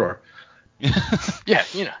just Mordor. Yeah,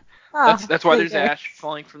 that's why there's ash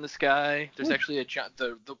falling from the sky. There's actually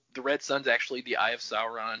the red sun's actually the Eye of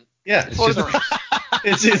Sauron. Yeah,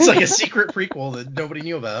 it's like a secret prequel that nobody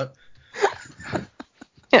knew about.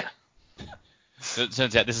 Yeah. So it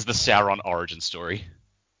turns out this is the Sauron origin story.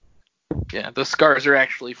 Yeah, those scars are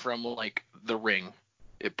actually from, like, the ring.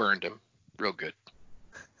 It burned him real good.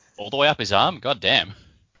 All the way up his arm? God damn.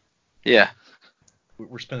 Yeah.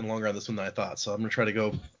 We're spending longer on this one than I thought, so I'm going to try to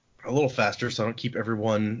go a little faster so I don't keep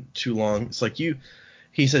everyone too long. It's like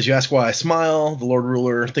he says, "You ask why I smile. The Lord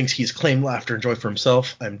Ruler thinks he's claimed laughter and joy for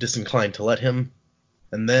himself. I'm disinclined to let him."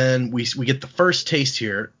 And then we get the first taste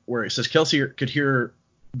here where it says Kelsey could hear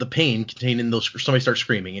the pain contained in those. Somebody starts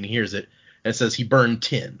screaming, and he hears it. And it says he burned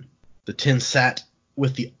tin. The tin sat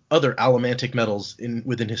with the other allomantic metals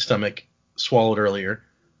within his stomach, swallowed earlier,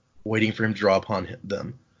 waiting for him to draw upon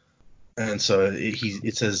them. And so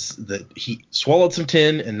it says that he swallowed some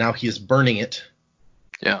tin, and now he is burning it.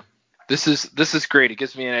 Yeah. This is great. It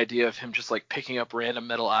gives me an idea of him just, like, picking up random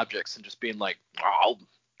metal objects and just being like, "Ow,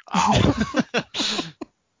 ow."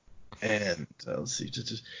 And let's see, it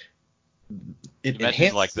imagine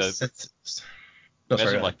enhances like the senses.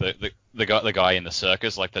 Imagine like the guy in the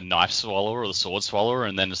circus, like the knife swallower or the sword swallower,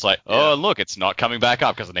 and then it's like, oh look, it's not coming back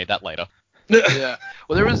up because I need that later. Yeah.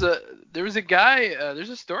 Well, there was a guy. There's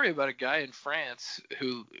a story about a guy in France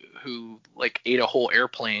who like ate a whole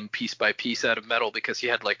airplane piece by piece out of metal because he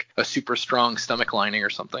had, like, a super strong stomach lining or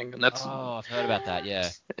something. And that's. Oh, I've heard about that. Yeah.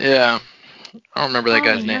 Yeah. I don't remember that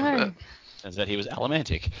guy's name, but. Turns out he was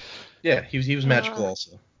allomantic. Yeah, he was magical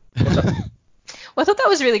also. What's up? Well, I thought that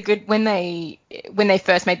was really good when they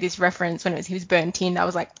first made this reference when he was burnt tin. I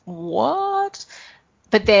was like, what?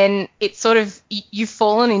 But then it's sort of, you've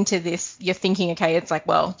fallen into this, you're thinking, okay, it's like,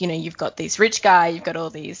 well, you've got this rich guy, you've got all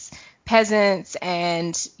these peasants,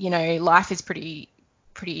 and, life is pretty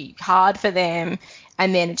hard for them.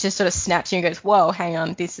 And then it just sort of snaps you and goes, whoa, hang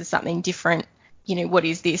on, this is something different. What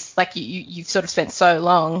is this? Like, you've sort of spent so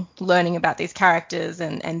long learning about these characters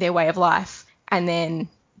and their way of life. And then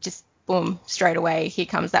just, boom, straight away, here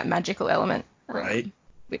comes that magical element. Right.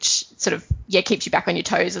 Which sort of, keeps you back on your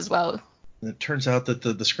toes as well. It turns out that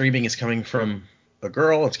the screaming is coming from a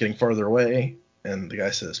girl. It's getting farther away. And the guy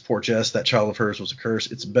says, "Poor Jess, that child of hers was a curse.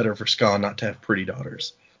 It's better for Ska not to have pretty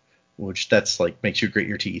daughters." Which, that's like, makes you grate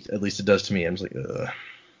your teeth. At least it does to me. I'm just like,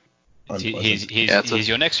 ugh. He's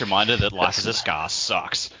your next reminder that life as a Ska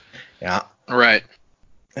sucks. Yeah. Right.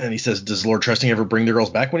 And he says, "Does Lord Trusting ever bring the girls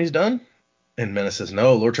back when he's done?" And Menace says,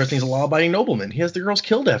 "No, Lord Trusting's a law-abiding nobleman. He has the girls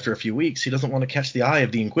killed after a few weeks. He doesn't want to catch the eye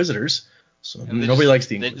of the Inquisitors. So nobody likes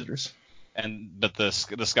the Inquisitors." But the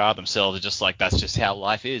Ska themselves are just like, that's just how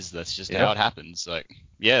life is. That's just how it happens. Like,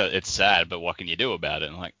 yeah, it's sad, but what can you do about it?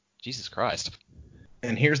 And I'm like, Jesus Christ.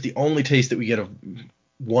 And here's the only taste that we get of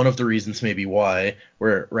one of the reasons maybe why,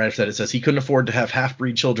 where right after that it says he couldn't afford to have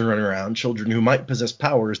half-breed children running around, children who might possess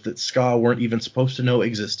powers that Ska weren't even supposed to know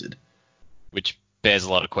existed. Which bears a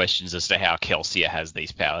lot of questions as to how Kelsier has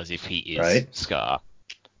these powers if he is Ska.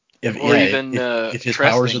 If his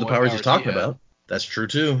powers are the powers he's talking about. That's true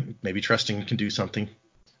too. Maybe Trusting can do something.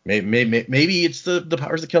 Maybe it's the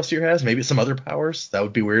powers that Kelsier has. Maybe it's some other powers. That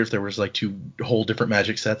would be weird if there was like two whole different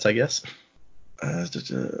magic sets, I guess.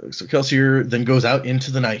 So Kelsier then goes out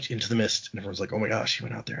into the night, into the mist, and everyone's like, "Oh my gosh, he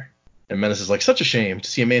went out there." And Menace is like, "Such a shame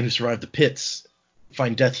to see a man who survived the pits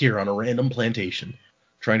find death here on a random plantation,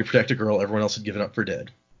 trying to protect a girl everyone else had given up for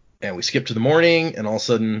dead." And we skip to the morning, and all of a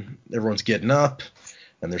sudden everyone's getting up,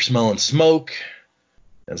 and they're smelling smoke.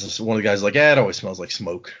 And so one of the guys is like, it always smells like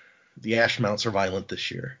smoke. The ash mounts are violent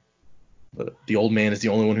this year. But the old man is the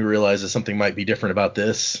only one who realizes something might be different about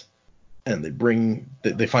this. And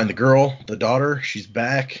they find the girl, the daughter. She's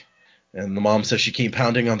back. And the mom says she came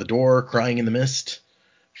pounding on the door, crying in the mist.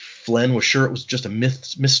 Flynn was sure it was just a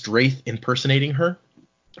mist wraith impersonating her.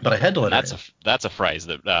 But I had to let her in. That's a phrase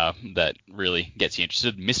that really gets you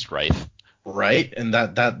interested. Mist wraith. Right? And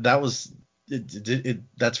that was...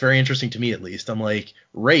 that's very interesting to me, at least. I'm like,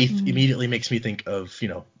 wraith immediately makes me think of,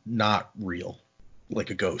 not real. Like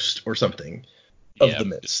a ghost or something of the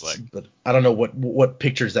mist. But I don't know what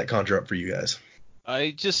pictures that conjure up for you guys.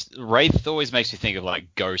 Wraith always makes you think of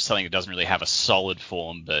like ghost, something that doesn't really have a solid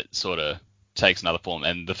form but sort of takes another form,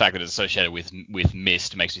 and the fact that it's associated with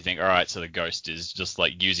mist makes me think, all right, so the ghost is just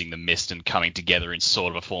like using the mist and coming together in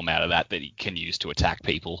sort of a form out of that he can use to attack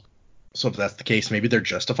people. So if that's the case, maybe they're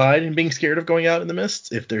justified in being scared of going out in the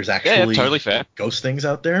mist if there's actually totally fair ghost things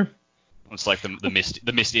out there. It's like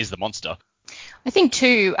the mist is the monster. I think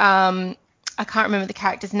too, I can't remember the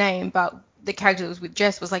character's name, but the character that was with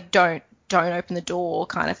Jess was like, don't open the door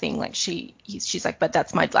kind of thing. Like she's like, but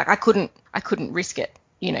that's my, like, I couldn't risk it.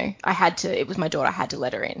 I had to, it was my daughter, I had to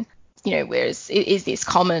let her in. Whereas is this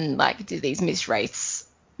common? Like, do these mist wraiths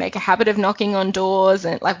make a habit of knocking on doors?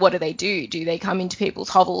 And like, what do they do? Do they come into people's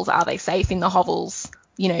hovels? Are they safe in the hovels?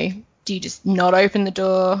 Do you just not open the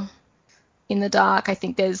door in the dark? I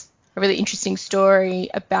think there's a really interesting story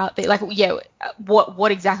about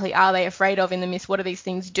what exactly are they afraid of in the mist? What do these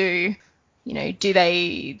things do? Do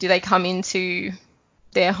they come into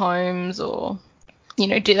their homes, or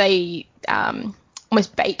do they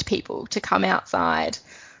almost bait people to come outside?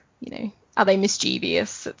 Are they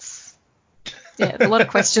mischievous? It's a lot of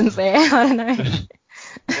questions there. I don't know.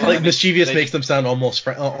 Like mischievous makes them sound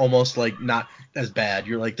almost like not as bad.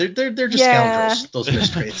 You're like, they're just scoundrels, those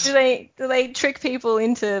mist wraiths. Do they trick people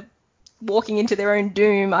into walking into their own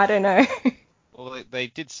doom? I don't know. Well, they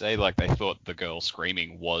did say like they thought the girl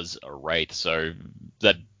screaming was a wraith, so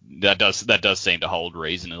that does seem to hold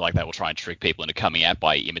reason, and like they will try and trick people into coming out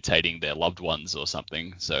by imitating their loved ones or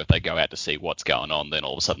something. So if they go out to see what's going on, then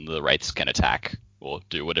all of a sudden the wraiths can attack or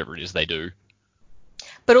do whatever it is they do.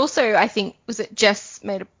 But also, I think Jess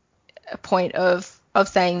made a point of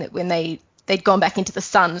saying that when they'd gone back into the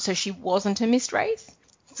sun, so she wasn't a mist wraith.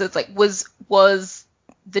 So it's like, was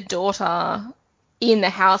the daughter in the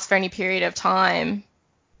house for any period of time,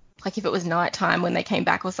 like if it was nighttime when they came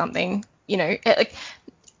back or something,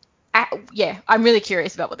 I'm really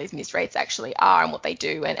curious about what these mist wraiths actually are and what they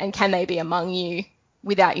do, and can they be among you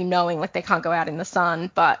without you knowing? Like, they can't go out in the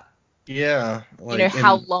sun, but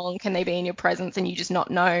how long can they be in your presence and you just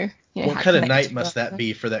not know? What kind of night must that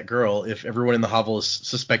be for that girl if everyone in the hovel is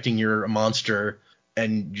suspecting you're a monster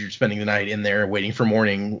and you're spending the night in there waiting for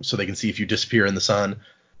morning so they can see if you disappear in the sun?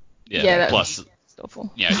 Yeah, plus,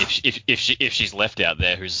 awful. if she's left out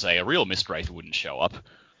there, who's to say a real mist wraith wouldn't show up?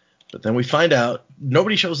 But then we find out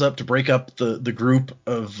nobody shows up to break up the group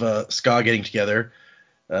of Ska getting together,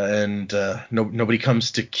 and nobody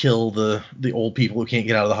comes to kill the old people who can't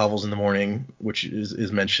get out of the hovels in the morning, which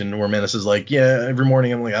is mentioned, where Menace is like, every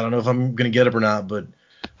morning I'm like, I don't know if I'm gonna get up or not, but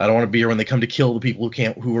I don't want to be here when they come to kill the people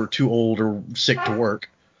who are too old or sick to work.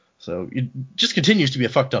 So it just continues to be a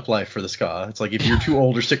fucked up life for the Ska. It's like if you're too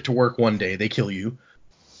old or sick to work one day, they kill you.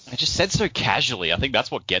 I just said so casually. I think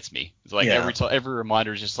that's what gets me. It's like every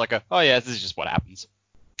reminder is just like this is just what happens.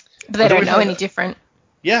 But they don't know any different.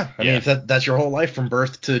 Yeah, I mean, if that's your whole life from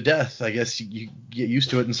birth to death, I guess you get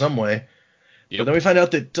used to it in some way. Yep. But then we find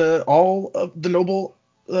out that all of the noble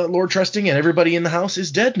Lord Trusting and everybody in the house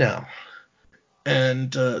is dead now.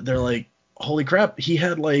 And they're like, holy crap, he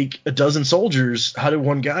had like a dozen soldiers. How did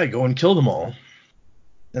one guy go and kill them all?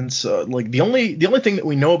 And so, like, the only thing that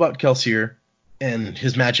we know about Kelsier and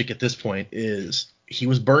his magic at this point is he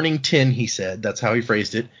was burning tin, he said. That's how he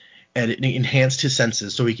phrased it. And it enhanced his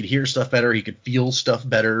senses, so he could hear stuff better, he could feel stuff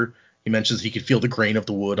better. He mentions he could feel the grain of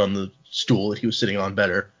the wood on the stool that he was sitting on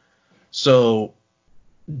better. So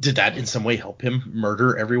did that in some way help him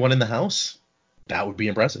murder everyone in the house? That would be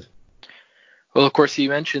impressive. Well, of course, he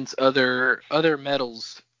mentions other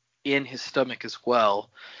metals in his stomach as well.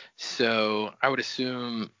 So I would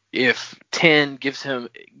assume if tin gives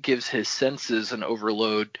his senses an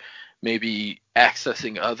overload, maybe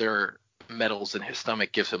accessing other metals in his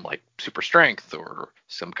stomach gives him like super strength or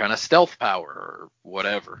some kind of stealth power or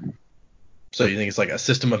whatever. So you think it's like a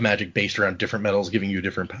system of magic based around different metals giving you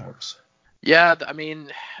different powers? Yeah, I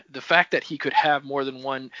mean, the fact that he could have more than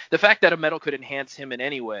one, the fact that a metal could enhance him in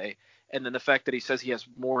any way, And then the fact that he says he has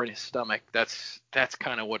more in his stomach, that's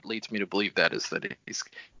kind of what leads me to believe that, is that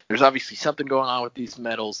there's obviously something going on with these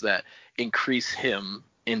metals that increase him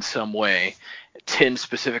in some way. Tin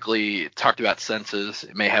specifically talked about senses.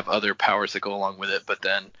 It may have other powers that go along with it, but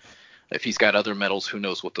then if he's got other metals, who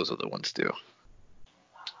knows what those other ones do.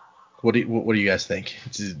 What do you guys think?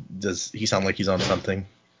 Does he sound like he's on something?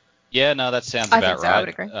 Yeah, no, that sounds I about think so, right. I would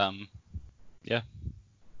agree. Yeah.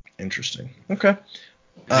 Interesting. Okay.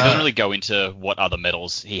 He doesn't really go into what other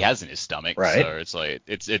metals he has in his stomach, right. So it's like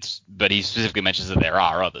but he specifically mentions that there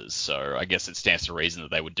are others, so I guess it stands to reason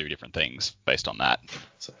that they would do different things based on that.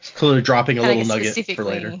 So it's clearly dropping a And I little guess nugget for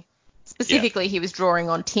later. Specifically, he was drawing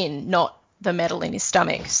on tin, not the metal in his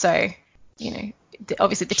stomach. So,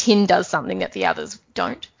 obviously the tin does something that the others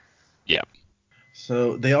don't. Yeah.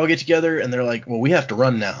 So they all get together and they're like, well, we have to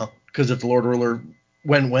run now, because if the Lord Ruler,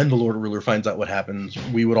 when the Lord Ruler finds out what happens,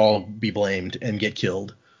 we would all be blamed and get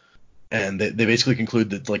killed. And they basically conclude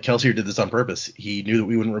that, like, Kelsier did this on purpose. He knew that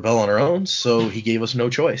we wouldn't rebel on our own, so he gave us no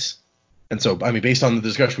choice. And so, I mean, based on the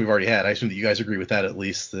discussion we've already had, I assume that you guys agree with that, at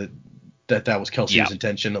least, that was Kelsier's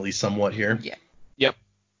intention, at least somewhat here. Yeah.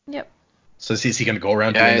 Yep. So is he going to go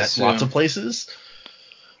around doing that lots of places?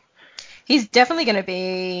 He's definitely going to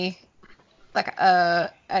be like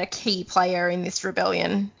a key player in this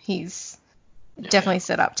rebellion. He's definitely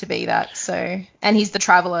set up to be that. So, and he's the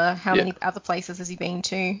traveler. How many other places has he been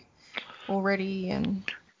to already? And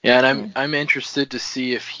I'm interested to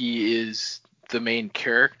see if he is the main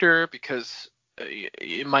character, because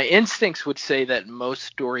my instincts would say that most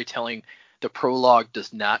storytelling, the prologue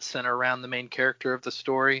does not center around the main character of the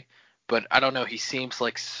story. But I don't know. He seems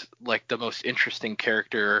like the most interesting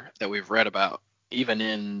character that we've read about, even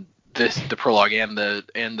in the prologue and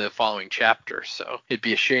the following chapter. So it'd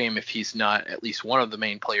be a shame if he's not at least one of the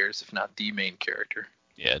main players, if not the main character.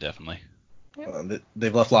 Yeah, definitely.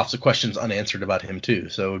 They've left lots of questions unanswered about him too,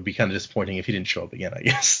 so it would be kind of disappointing if he didn't show up again, I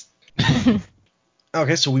guess.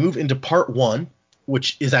 Okay, so we move into part 1,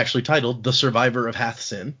 which is actually titled The Survivor of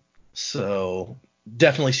Hathsin. So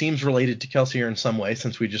definitely seems related to Kelsier in some way,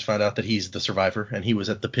 since we just found out that he's the survivor and he was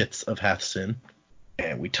at the pits of Hathsin.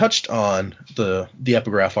 And we touched on the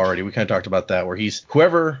epigraph already. We kind of talked about that, where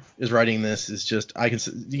whoever is writing this is just,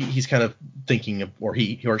 he's kind of thinking of, or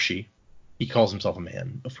he or she, he calls himself a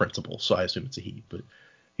man of principle, so I assume it's a he, but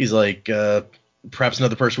he's like, perhaps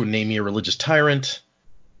another person would name me a religious tyrant.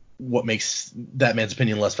 What makes that man's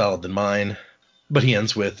opinion less valid than mine? But he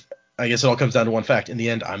ends with, I guess it all comes down to one fact. In the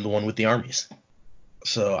end, I'm the one with the armies.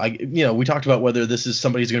 So we talked about whether this is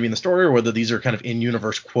somebody who's going to be in the story, or whether these are kind of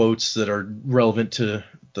in-universe quotes that are relevant to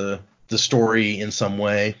the story in some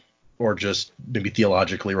way, or just maybe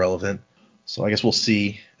theologically relevant. So I guess we'll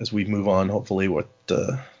see as we move on, hopefully, what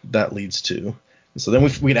that leads to. And so then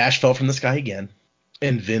we get Ash fell from the sky again,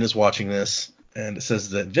 and Vin is watching this, and it says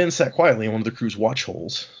that Vin sat quietly in one of the crew's watch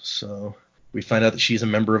holes. So we find out that she's a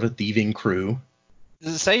member of a thieving crew.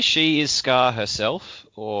 Does it say she is Scar herself,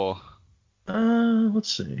 or?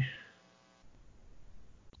 Let's see.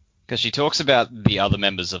 Because she talks about the other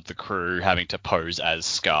members of the crew having to pose as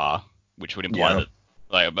Scar, which would imply that,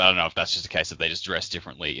 like, I don't know if that's just a case of they just dress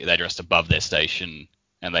differently. They dressed above their station,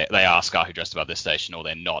 and they are Scar who dressed above their station, or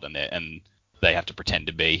they're not, and they have to pretend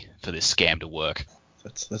to be for this scam to work.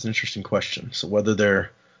 That's an interesting question. So whether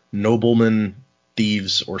they're noblemen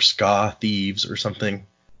thieves or Scar thieves or something.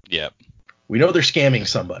 Yeah. We know they're scamming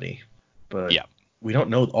somebody, but we don't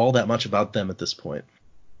know all that much about them at this point.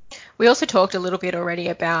 We also talked a little bit already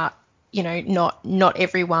about, not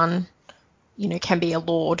everyone, can be a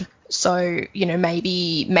lord. So,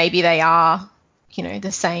 maybe they are,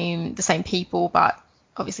 the same people, but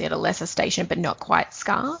obviously at a lesser station, but not quite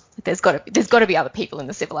Scar. There's got to be other people in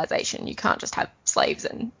the civilization. You can't just have slaves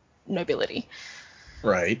and nobility.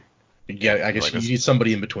 Right. Yeah, I guess you need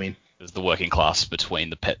somebody in between. There's the working class between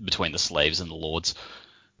the slaves and the lords.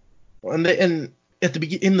 And at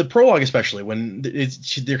in the prologue especially, when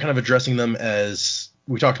they're kind of addressing them as,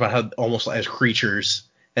 we talked about how almost as creatures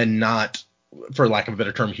and not, for lack of a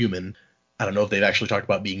better term, human. I don't know if they've actually talked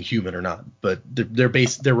about being human or not, but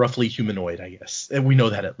they're roughly humanoid, I guess, and we know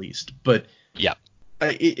that at least. But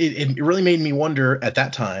it really made me wonder at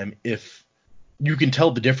that time if you can tell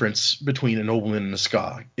the difference between a nobleman and a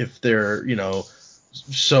Scar, if they're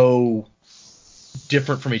so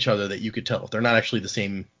different from each other that you could tell if they're not actually the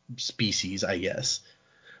same species, I guess.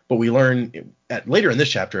 But we learn later in this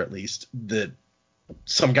chapter, at least, that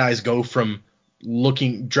some guys go from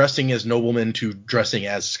dressing as noblemen to dressing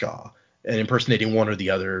as Scar and impersonating one or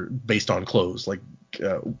the other based on clothes, like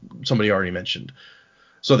somebody already mentioned.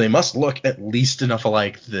 So they must look at least enough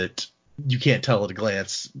alike that you can't tell at a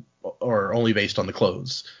glance, or only based on the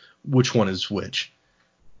clothes, which one is which.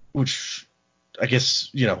 Which, I guess,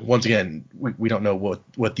 once again, we don't know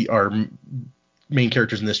what our main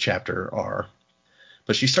characters in this chapter are.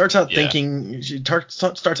 But she starts out thinking, she starts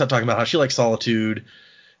out talking about how she likes solitude,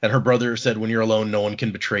 and her brother said, when you're alone, no one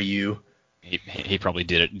can betray you. He probably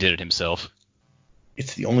did it himself.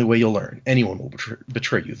 It's the only way you'll learn. Anyone will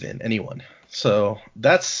betray you, Vin. Anyone. So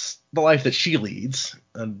that's the life that she leads.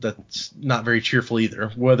 And that's not very cheerful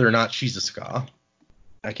either, whether or not she's a ska.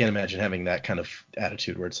 I can't imagine having that kind of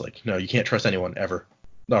attitude where it's like, no, you can't trust anyone ever.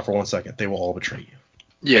 Not for 1 second. They will all betray you.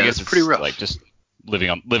 Yeah, I guess it's pretty rough. Like just living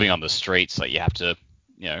on the streets. Like you have to,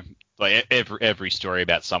 like every story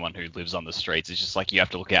about someone who lives on the streets is just like you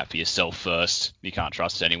have to look out for yourself first. You can't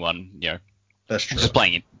trust anyone. That's true. Just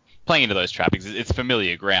playing into those trappings. It's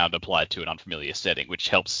familiar ground applied to an unfamiliar setting, which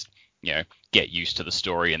helps get used to the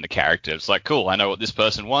story and the character. It's like, cool, I know what this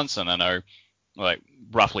person wants, and I know like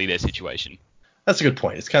roughly their situation. That's a good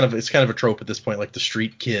point. It's kind of a trope at this point, like the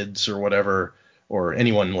street kids or whatever, or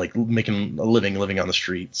anyone like making a living on the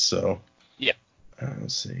streets. So yeah.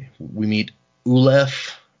 Let's see. We meet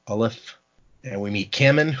Aleph, and we meet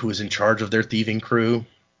Kamen, who is in charge of their thieving crew,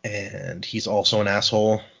 and he's also an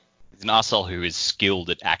asshole. He's an asshole who is skilled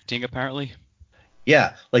at acting, apparently.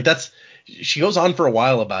 Yeah, like she goes on for a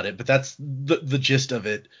while about it, but that's the gist of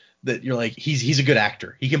it. That you're like, he's a good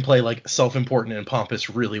actor. He can play like self-important and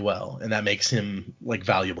pompous really well, and that makes him like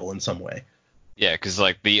valuable in some way. Yeah, because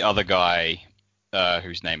like the other guy,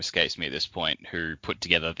 whose name escapes me at this point, who put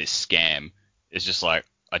together this scam, is just like,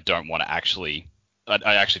 I actually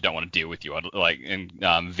don't want to deal with you.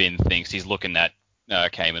 And Vin thinks he's looking at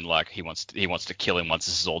Kamen like he wants to kill him once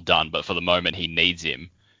this is all done, but for the moment he needs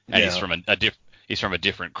him, and he's from a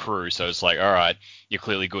different crew, so it's like, all right, you're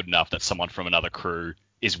clearly good enough that someone from another crew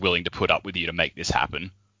is willing to put up with you to make this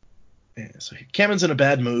happen. Yeah, so Kamen's in a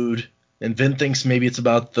bad mood, and Vin thinks maybe it's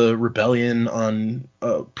about the rebellion on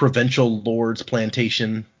Provincial Lord's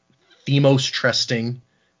plantation. Themos Tresting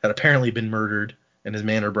had apparently been murdered, and his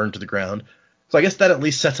manor burned to the ground. So I guess that at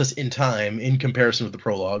least sets us in time in comparison with the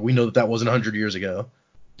prologue. We know that wasn't 100 years ago.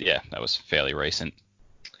 Yeah, that was fairly recent.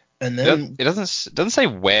 And then it doesn't say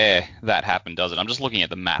where that happened, does it? I'm just looking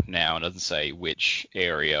at the map now, and it doesn't say which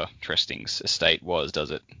area Tresting's estate was,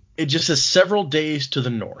 does it? It just says several days to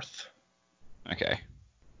the north. Okay.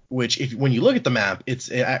 Which, when you look at the map,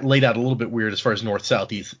 it's laid out a little bit weird as far as north,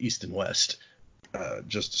 south, east, and west.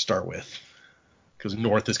 Just to start with, because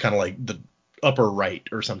north is kind of like the upper right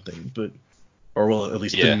or something, at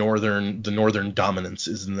least the northern dominance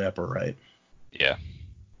is in the upper right. Yeah.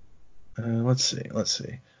 Let's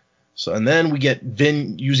see. So, and then we get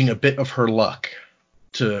Vin using a bit of her luck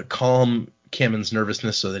to calm Kamen's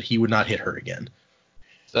nervousness so that he would not hit her again.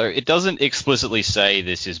 So it doesn't explicitly say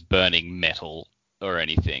this is burning metal or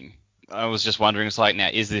anything. I was just wondering, it's like, now,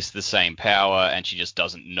 is this the same power and she just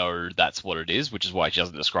doesn't know that's what it is, which is why she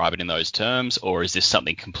doesn't describe it in those terms, or is this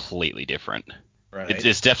something completely different? Right.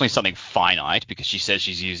 It's definitely something finite, because she says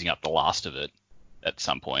she's using up the last of it at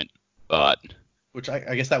some point, but... Which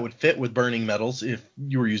I guess that would fit with burning metals if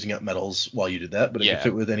you were using up metals while you did that, but it could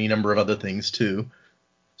fit with any number of other things too.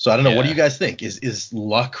 So I don't know. What do you guys think? Is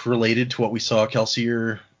luck related to what we saw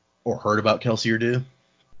Kelsier or heard about Kelsier do?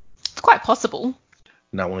 It's quite possible.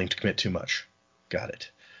 Not willing to commit too much. Got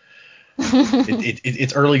it.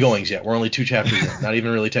 It's early goings yet. We're only 2 chapters in. Not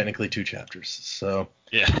even really technically 2 chapters. So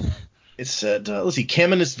yeah. It said, let's see,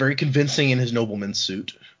 Kamen is very convincing in his nobleman's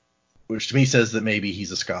suit, which to me says that maybe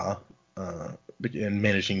he's a ska. And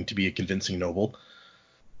managing to be a convincing noble,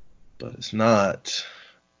 but it's not.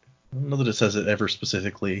 I don't know that it says it ever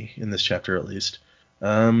specifically in this chapter, at least.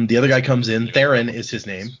 The other guy comes in. Theron is his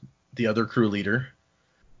name, the other crew leader,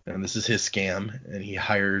 and this is his scam, and he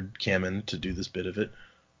hired Kamen to do this bit of it.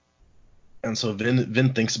 And so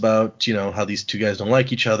Vin thinks about how these two guys don't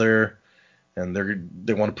like each other, and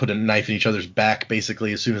they want to put a knife in each other's back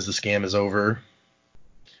basically as soon as the scam is over.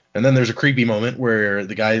 And then there's a creepy moment where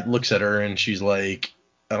the guy looks at her and she's like,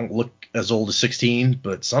 I don't look as old as 16,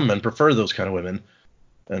 but some men prefer those kind of women.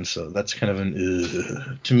 And so that's kind of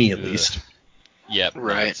an to me at least. Yep,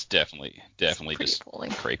 right. It's definitely just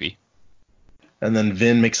appalling. Creepy. And then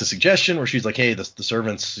Vin makes a suggestion where she's like, hey, the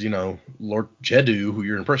servants, Lord Jedu, who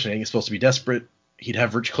you're impersonating, is supposed to be desperate. He'd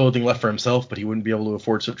have rich clothing left for himself, but he wouldn't be able to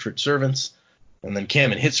afford such rich servants. And then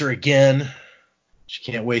Kamen hits her again. She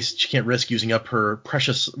can't risk using up her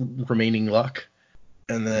precious remaining luck.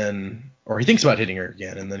 And then, or he thinks about hitting her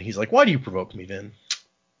again, and then he's like, why do you provoke me, Vin?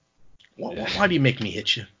 Why do you make me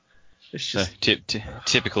hit you? It's just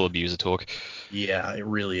typical abuser talk. Yeah, it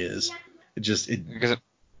really is. Because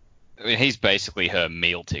I mean, he's basically her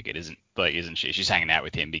meal ticket, isn't she? She's hanging out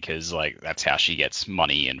with him because that's how she gets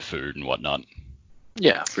money and food and whatnot.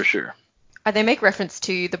 Yeah, for sure. They make reference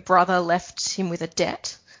to the brother left him with a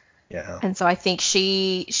debt. Yeah. And so I think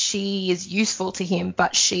she is useful to him,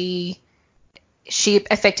 but she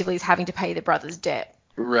effectively is having to pay the brother's debt.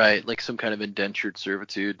 Right, like some kind of indentured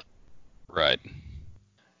servitude. Right.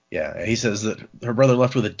 Yeah, he says that her brother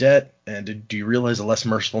left with a debt, and do you realize a less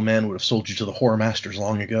merciful man would have sold you to the whore masters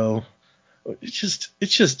long ago? It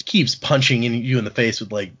just keeps punching you in the face with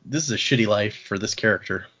this is a shitty life for this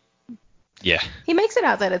character. Yeah. He makes it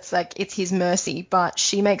out that it's his mercy, but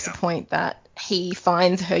she makes a point that he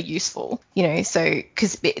finds her useful, so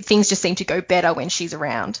because things just seem to go better when she's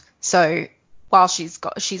around. So while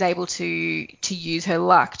she's able to use her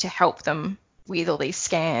luck to help them with all these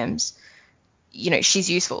scams, she's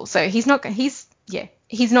useful. So he's going to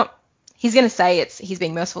say he's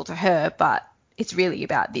being merciful to her, but it's really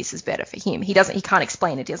about this is better for him. He can't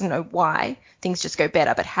explain it. He doesn't know why things just go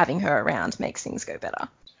better, but having her around makes things go better.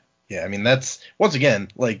 Yeah, I mean, that's, once again,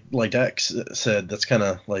 like Dex said, that's kind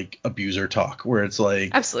of like abuser talk, where it's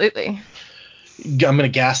like, absolutely, I'm going to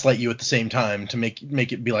gaslight you at the same time to make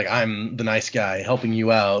it be like I'm the nice guy helping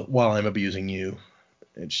you out while I'm abusing you.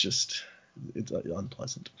 It's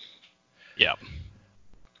unpleasant. Yeah.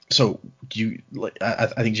 So I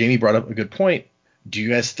think Jaymee brought up a good point. Do you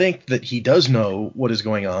guys think that he does know what is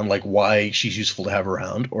going on, like why she's useful to have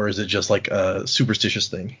around, or is it just like a superstitious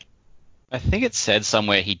thing? I think it said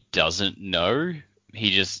somewhere he doesn't know.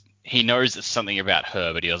 He knows it's something about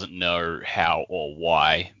her, but he doesn't know how or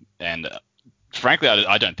why. And frankly,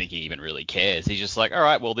 I don't think he even really cares. He's just like, all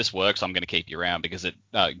right, well, this works. I'm going to keep you around because it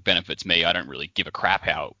benefits me. I don't really give a crap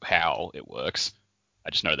how it works. I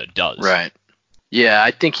just know that it does. Right. Yeah,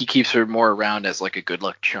 I think he keeps her more around as like a good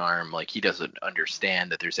luck charm. Like he doesn't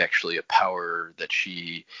understand that there's actually a power that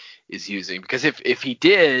she is using. Because if he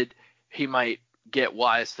did, he might get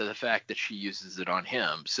wise to the fact that she uses it on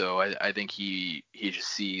him. So I think he just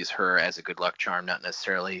sees her as a good luck charm, not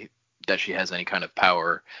necessarily that she has any kind of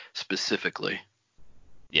power specifically.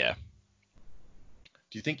 Yeah.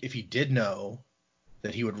 Do you think if he did know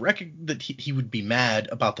that he would that he would be mad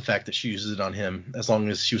about the fact that she uses it on him, as long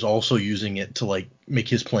as she was also using it to like make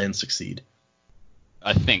his plan succeed?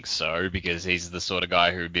 I think so, because he's the sort of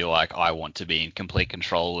guy who would be like, I want to be in complete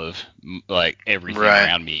control of like everything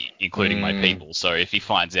around me, including my people. So if he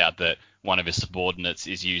finds out that one of his subordinates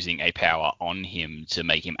is using a power on him to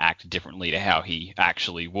make him act differently to how he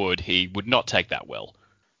actually would, he would not take that well.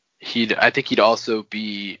 I think he'd also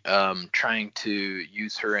be trying to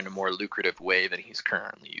use her in a more lucrative way than he's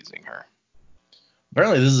currently using her.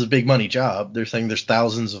 Apparently this is a big money job. They're saying there's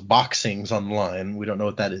thousands of boxings on the line. We don't know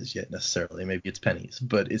what that is yet necessarily. Maybe it's pennies,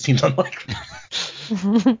 but it seems unlikely. It's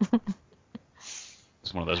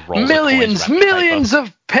one of those rolls millions of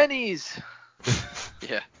pennies.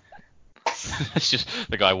 Yeah. It's just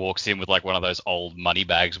the guy walks in with like one of those old money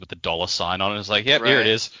bags with the dollar sign on it. It's like, yep, right. Here it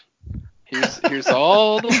is. Here's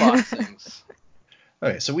all the boxings.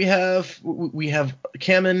 Okay, so we have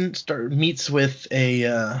Kamen meets with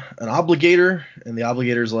an obligator, and the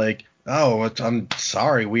obligator's like, oh, I'm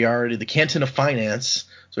sorry, we already the Canton of Finance.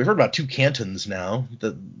 So we've heard about two cantons now,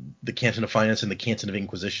 the Canton of Finance and the Canton of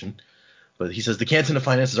Inquisition. But he says the Canton of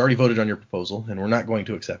Finance has already voted on your proposal, and we're not going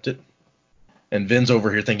to accept it. And Vin's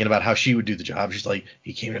over here thinking about how she would do the job. She's like,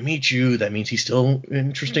 he came to meet you. That means he's still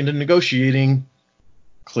interested in negotiating.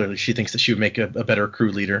 Clearly, she thinks that she would make a better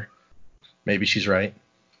crew leader. Maybe she's right.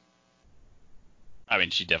 I mean,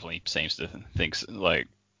 she definitely seems to think like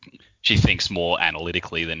she thinks more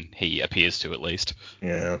analytically than he appears to, at least.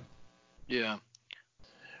 Yeah. Yeah.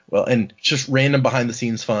 Well, and just random behind the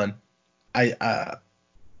scenes fun.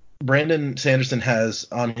 Brandon Sanderson has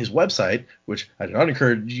on his website, which I do not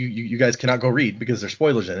encourage you guys cannot go read because there's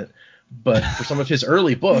spoilers in it. But for some of his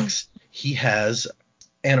early books, he has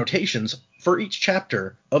annotations for each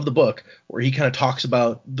chapter of the book where he kind of talks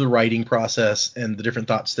about the writing process and the different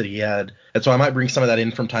thoughts that he had. And so I might bring some of that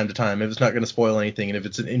in from time to time if it's not going to spoil anything and if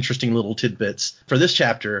it's an interesting little tidbits. For this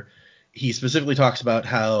chapter, he specifically talks about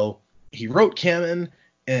how he wrote Kamen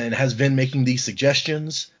and has Vin making these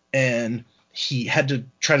suggestions, and he had to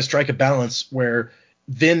try to strike a balance where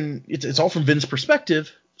Vin, it's all from Vin's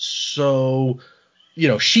perspective, so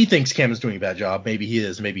she thinks Kamen's doing a bad job. Maybe he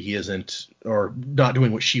is, maybe he isn't, or not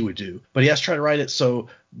doing what she would do. But he has to try to write it so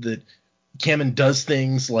that Kamen does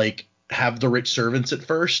things like have the rich servants at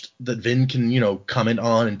first that Vin can, comment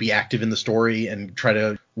on and be active in the story and try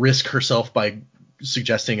to risk herself by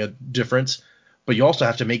suggesting a difference. But you also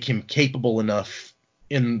have to make him capable enough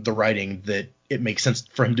in the writing that it makes sense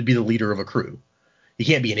for him to be the leader of a crew. He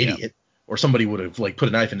can't be an idiot or somebody would have like put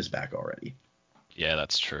a knife in his back already. Yeah,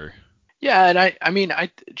 that's true. Yeah, and I mean,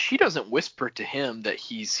 she doesn't whisper to him that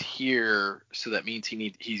he's here, so that means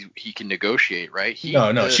he can negotiate, right?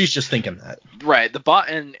 No, she's just thinking that. Right,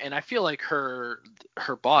 and I feel like her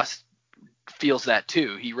boss feels that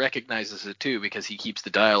too. He recognizes it too because he keeps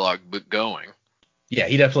the dialogue going. Yeah,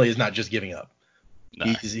 he definitely is not just giving up. No.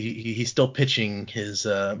 He's still pitching his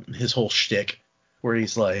whole shtick, where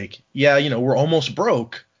he's like, yeah, we're almost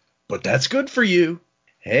broke, but that's good for you.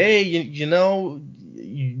 Hey,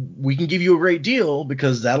 we can give you a great deal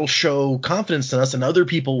because that'll show confidence in us, and other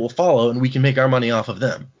people will follow, and we can make our money off of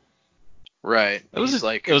them. Right. It was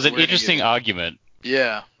an interesting argument.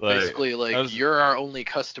 Yeah, basically you're our only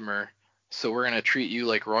customer, so we're gonna treat you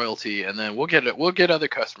like royalty, and then we'll get other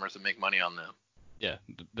customers and make money on them. Yeah,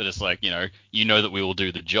 but it's like, you know that we will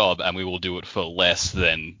do the job, and we will do it for less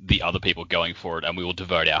than the other people going for it, and we will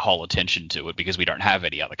devote our whole attention to it because we don't have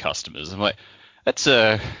any other customers. I'm like, that's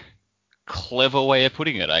a clever way of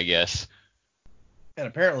putting it, I guess. And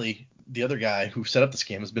apparently, the other guy who set up the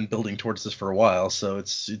scam has been building towards this for a while, so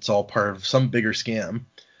it's all part of some bigger scam.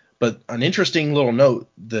 But an interesting little note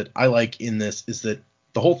that I like in this is that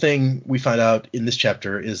the whole thing we find out in this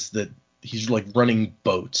chapter is that he's like running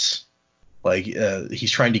boats. Like he's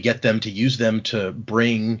trying to get them to use them to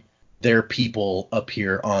bring their people up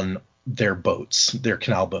here on their boats, their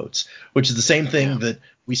canal boats, which is the same thing that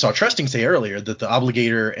we saw Trusting say earlier, that the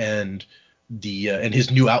Obligator and and his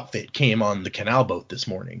new outfit came on the canal boat this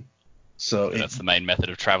morning. So that's the main method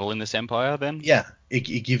of travel in this empire, then. Yeah, it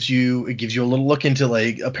gives you a little look into,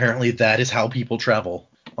 like, apparently that is how people travel,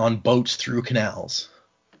 on boats through canals,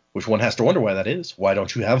 which one has to wonder why that is. Why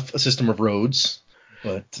don't you have a system of roads?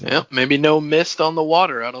 But maybe no mist on the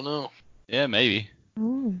water. I don't know. Yeah, maybe.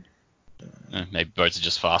 Maybe boats are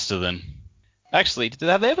just faster than. Actually,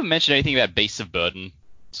 have they ever mentioned anything about beasts of burden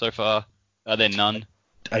so far? Are there none?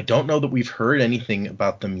 I don't know that we've heard anything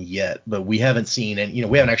about them yet, but we haven't seen any.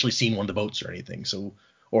 We haven't actually seen one of the boats or anything. So,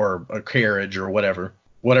 or a carriage or whatever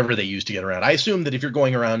they use to get around. I assume that if you're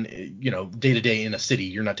going around, day to day in a city,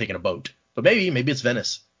 you're not taking a boat. But maybe it's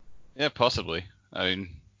Venice. Yeah, possibly. I mean.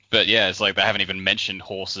 But yeah, it's like they haven't even mentioned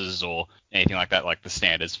horses or anything like that, like the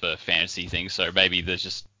standards for fantasy things. So maybe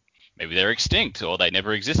they're extinct or they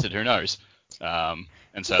never existed. Who knows? And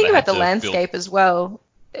so think about the landscape as well.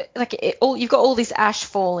 Like you've got all this ash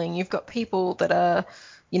falling. You've got people that are,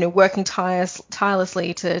 working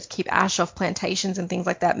tirelessly to keep ash off plantations and things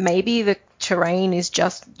like that. Maybe the terrain is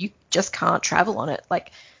you just can't travel on it.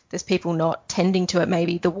 Like there's people not tending to it.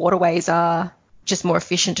 Maybe the waterways are just more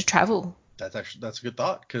efficient to travel. That's a good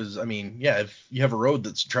thought, because I mean, yeah, if you have a road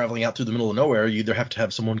that's traveling out through the middle of nowhere, you either have to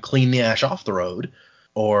have someone clean the ash off the road,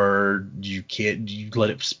 or you let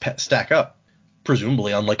it stack up.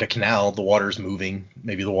 Presumably on like a canal, the water's moving.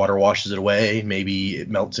 Maybe the water washes it away. Maybe it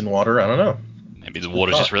melts in water. I don't know. Maybe the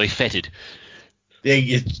water's just really fetid. Yeah,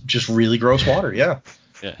 it's just really gross water. Yeah.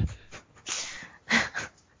 Yeah. I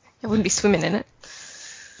wouldn't be swimming in it.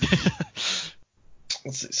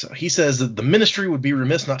 Let's see. So he says that the ministry would be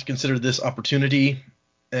remiss not to consider this opportunity,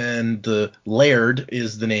 and the Laird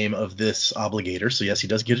is the name of this obligator. So yes, he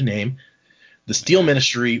does get a name. The Steel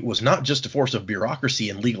Ministry was not just a force of bureaucracy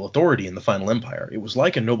and legal authority in the Final Empire. It was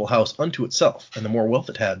like a noble house unto itself, and the more wealth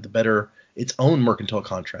it had, the better its own mercantile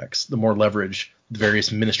contracts, the more leverage the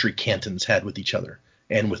various ministry cantons had with each other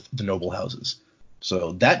and with the noble houses.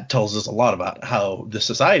 So that tells us a lot about how the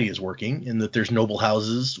society is working, in that there's noble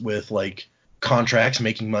houses with like contracts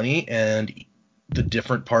making money, and the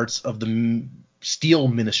different parts of the Steel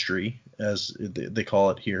Ministry, as they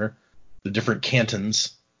call it here, the different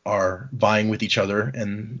cantons are vying with each other,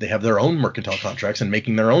 and they have their own mercantile contracts and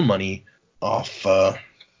making their own money off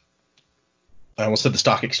I almost said the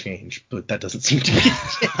stock exchange, but that doesn't seem to be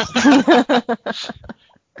the case.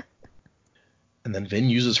 And then Vin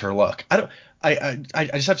uses her luck. I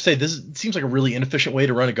just have to say, this seems like a really inefficient way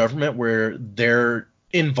to run a government, where they're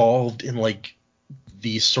involved in like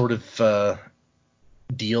these sort of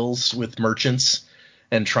deals with merchants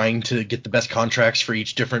and trying to get the best contracts for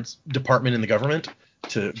each different department in the government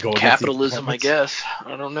to go against capitalism, I guess.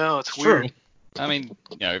 I don't know. It's weird. True. I mean,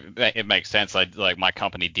 it makes sense. Like my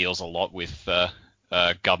company deals a lot with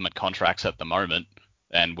government contracts at the moment,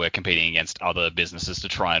 and we're competing against other businesses to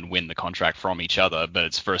try and win the contract from each other. But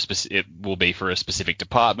it's it will be for a specific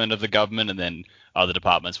department of the government, and then other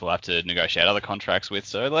departments will have to negotiate other contracts with.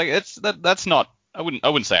 So like that's not. I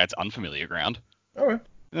wouldn't say it's unfamiliar ground. All right.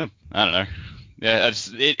 Yeah, I don't know. Yeah,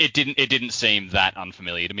 it didn't seem that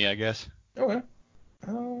unfamiliar to me, I guess. Okay.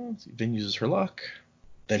 Let's see. Vin uses her luck.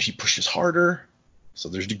 Then she pushes harder. So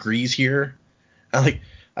there's degrees here.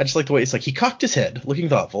 I just like the way it's like he cocked his head, looking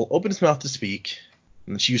thoughtful, opened his mouth to speak,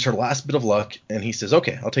 and then she used her last bit of luck, and he says,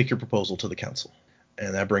 okay, I'll take your proposal to the council.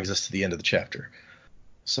 And that brings us to the end of the chapter.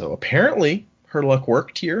 So apparently her luck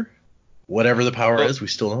worked here. Whatever the power is, we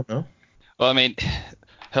still don't know. Well, I mean,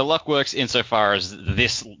 her luck works insofar as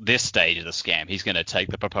this stage of the scam. He's going to take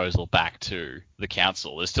the proposal back to the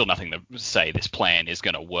council. There's still nothing to say this plan is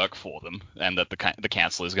going to work for them, and that the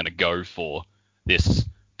council is going to go for this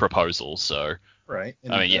proposal. So, right.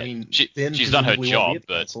 And, I mean, she's done her job,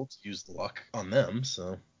 but to use the luck on them.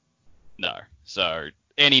 So no. So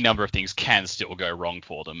any number of things can still go wrong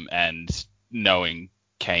for them, and knowing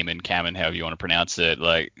Kamen, however you want to pronounce it,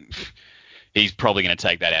 like. He's probably going to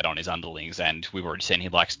take that out on his underlings, and we've already seen he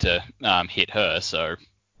likes to hit her. So,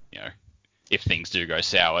 if things do go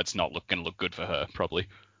sour, it's not going to look good for her, probably.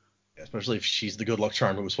 Especially if she's the good luck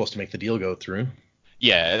charm who was supposed to make the deal go through.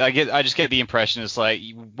 Yeah, I just get the impression it's like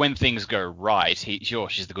when things go right,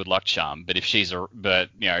 she's the good luck charm. But if she's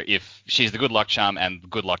if she's the good luck charm and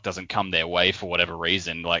good luck doesn't come their way for whatever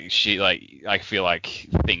reason, I feel like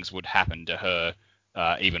things would happen to her.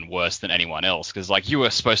 Even worse than anyone else, because you were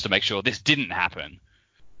supposed to make sure this didn't happen,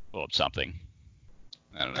 or something.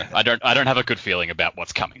 I don't know. I don't have a good feeling about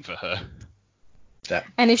what's coming for her.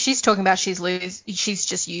 And if she's talking about she's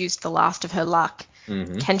just used the last of her luck,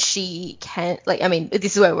 mm-hmm.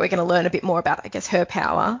 This is where we're going to learn a bit more about, I guess, her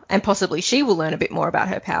power, and possibly she will learn a bit more about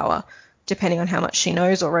her power, depending on how much she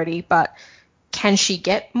knows already. But can she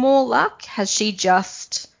get more luck? Has she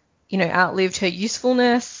just, outlived her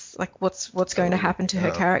usefulness? What's going to happen to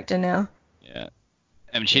her character now? Yeah.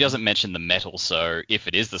 I mean, she doesn't mention the metal, so if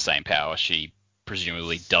it is the same power, she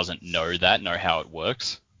presumably doesn't know how it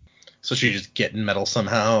works. So she's just getting metal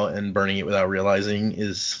somehow and burning it without realizing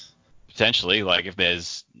is... Potentially, if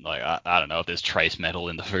there's, I don't know, if there's trace metal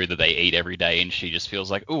in the food that they eat every day, and she just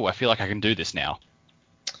feels like, ooh, I feel like I can do this now.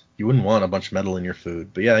 You wouldn't want a bunch of metal in your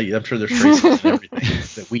food. But yeah, I'm sure there's traces in everything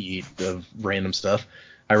that we eat of random stuff.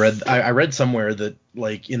 I read somewhere that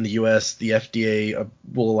in the U.S. the FDA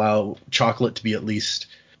will allow chocolate to be at least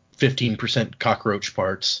 15% cockroach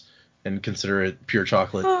parts and consider it pure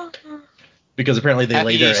chocolate because apparently they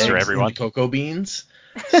lay their eggs in the cocoa beans,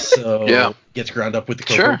 so it gets ground up with the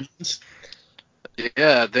cocoa beans.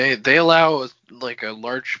 Yeah, they allow a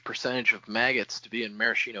large percentage of maggots to be in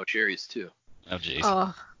maraschino cherries too. Oh jeez.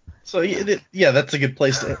 Oh. So that's a good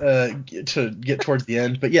place to get towards the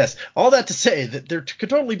end. But yes, all that to say that there could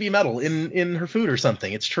totally be metal in her food or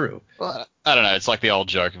something. It's true. Well, I don't know. It's like the old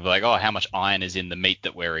joke of how much iron is in the meat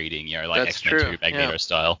that we're eating, X-Men 2 Magneto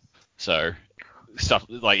style. So stuff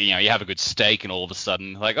you have a good steak and all of a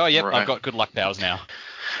sudden I've got good luck powers now.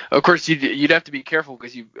 Of course, you'd have to be careful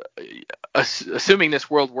because assuming this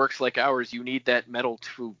world works like ours, you need that metal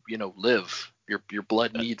to live. Your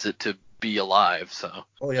blood needs it to be alive. So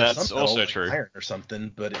that's also true. Iron or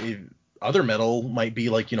something, but other metal might be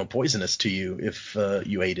poisonous to you if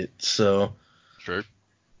you ate it. So true.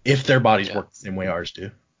 If their bodies work the same way ours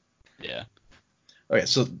do. Yeah. Okay,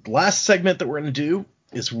 so the last segment that we're going to do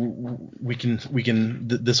is we can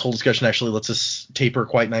this whole discussion actually lets us taper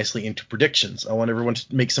quite nicely into predictions. I want everyone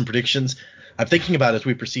to make some predictions. I'm thinking about as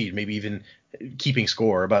we proceed, maybe even keeping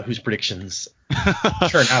score about whose predictions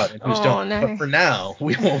turn out and whose don't. No. But for now,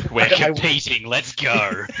 we're competing. Let's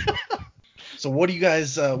go. So what do you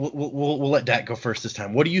guys? We'll let Dak go first this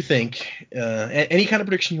time. What do you think? Any kind of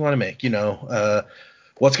prediction you want to make?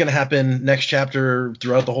 What's going to happen next chapter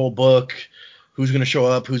throughout the whole book? Who's going to show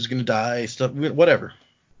up? Who's going to die? Stuff, whatever.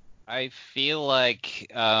 I feel like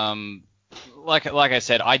I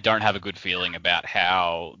said, I don't have a good feeling about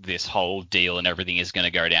how this whole deal and everything is going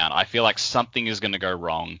to go down. I feel like something is going to go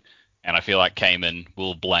wrong, and I feel like Kamen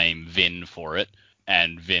will blame Vin for it,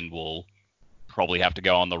 and Vin will probably have to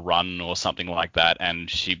go on the run or something like that, and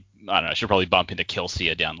she'll probably bump into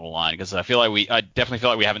Kelsier down the line, because I definitely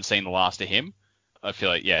feel like we haven't seen the last of him. I feel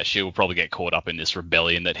like, she will probably get caught up in this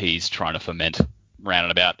rebellion that he's trying to foment round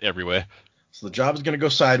and about everywhere. So the job is going to go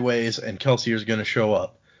sideways, and Kelsier is going to show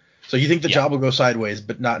up. So you think the job will go sideways,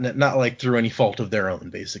 but not through any fault of their own,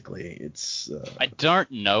 basically. It's. I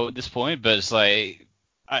don't know at this point, but it's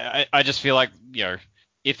I just feel like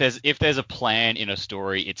if there's a plan in a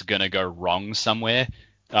story, it's gonna go wrong somewhere.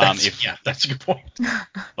 That's a good point.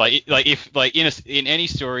 In any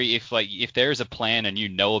story, if there is a plan and you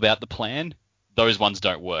know about the plan, those ones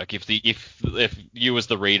don't work. If you as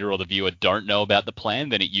the reader or the viewer don't know about the plan,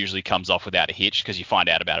 then it usually comes off without a hitch because you find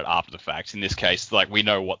out about it after the fact. In this case, we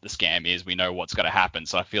know what the scam is, we know what's going to happen.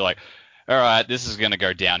 So I feel like, all right, this is going to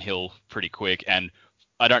go downhill pretty quick. And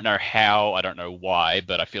I don't know how, I don't know why,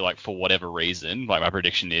 but I feel like for whatever reason, my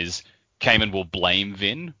prediction is Kamen will blame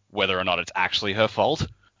Vin, whether or not it's actually her fault.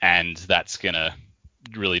 and that's gonna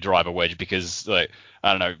really drive a wedge because, like,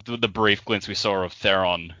 I don't know, the brief glimpse we saw of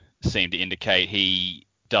Theron seemed to indicate he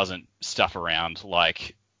doesn't stuff around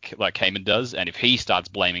like Cayman does, and if he starts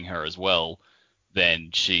blaming her as well, then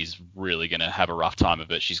she's really going to have a rough time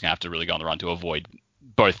of it. She's going to have to really go on the run to avoid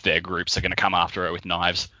both their groups are going to come after her with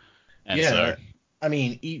knives. And yeah, so, I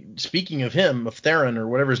mean, speaking of him, of Theron or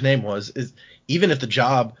whatever his name was, is even if the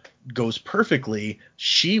job goes perfectly,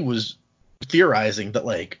 she was theorizing that,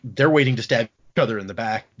 like, they're waiting to stab each other in the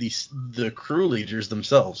back, the crew leaders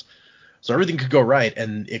themselves. So everything could go right,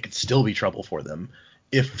 and it could still be trouble for them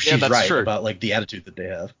if she's right true. About, like, the attitude that they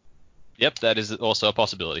have. Yep, that is also a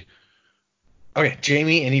possibility. Okay,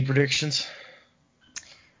 Jaymee, any predictions?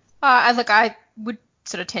 I would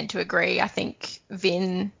sort of tend to agree. I think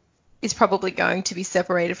Vin is probably going to be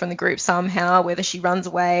separated from the group somehow, whether she runs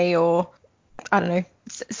away or, I don't know,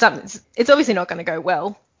 it's obviously not going to go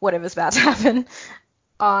well, whatever's about to happen.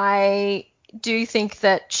 I do think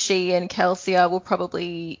that she and Kelsia will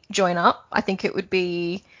probably join up. I think it would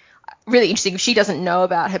be really interesting if she doesn't know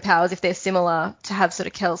about her powers, if they're similar, to have sort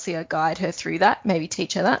of Kelsia guide her through that, maybe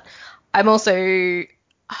teach her that. I'm also, is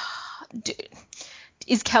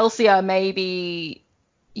Kelsia maybe,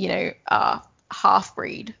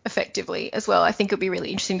 half-breed effectively as well? I think it would be really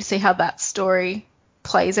interesting to see how that story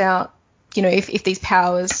plays out. If these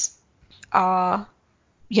powers are,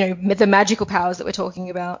 the magical powers that we're talking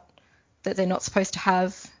about that they're not supposed to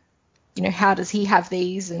have, how does he have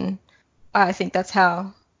these? And I think that's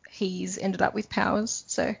how he's ended up with powers.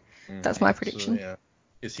 So that's my prediction. So, yeah.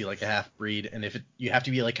 Is he like a half-breed? And if you have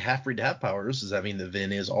to be like a half-breed to have powers, does that mean that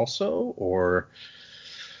Vin is also? Or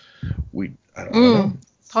I don't know.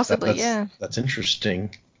 Possibly, yeah. That's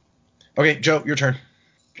interesting. Okay, Joe, your turn.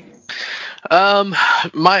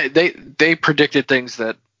 They predicted things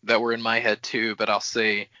that were in my head too, but I'll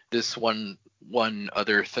say this one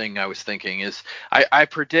other thing I was thinking is I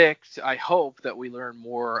hope that we learn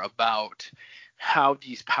more about how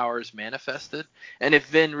these powers manifested, and if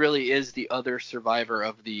Vin really is the other survivor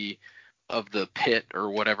of the pit or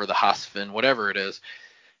whatever, the Hosfin, whatever it is.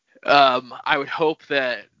 I would hope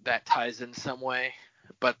that ties in some way,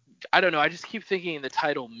 but I don't know. I just keep thinking in the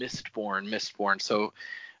title Mistborn. So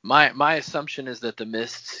my assumption is that the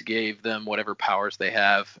mists gave them whatever powers they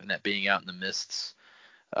have, and that being out in the mists,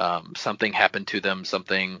 something happened to them,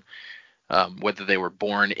 something, whether they were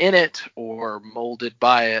born in it or molded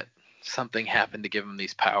by it, something happened to give them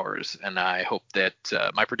these powers. And I hope that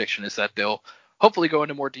my prediction is that they'll hopefully go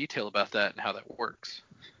into more detail about that and how that works.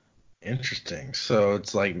 Interesting. So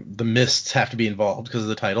it's like the mists have to be involved because of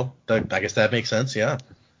the title. I guess that makes sense. Yeah.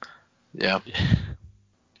 Yeah.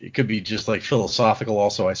 It could be just like philosophical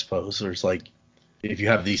also, I suppose. There's like, if you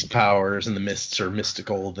have these powers and the mists are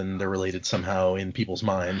mystical, then they're related somehow in people's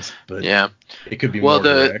minds. But yeah, it could be more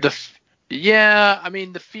direct. I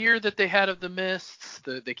mean, the fear that they had of the mists,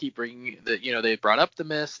 they keep bringing that, they brought up the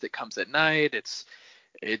mist that comes at night.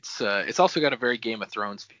 It's also got a very Game of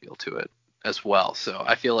Thrones feel to it as well. So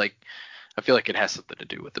I feel like it has something to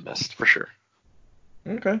do with the mist for sure.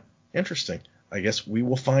 Okay, interesting. I guess we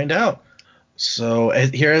will find out. So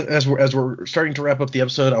here, as we're starting to wrap up the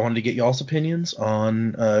episode, I wanted to get y'all's opinions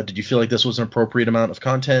on, did you feel like this was an appropriate amount of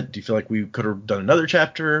content? Do you feel like we could have done another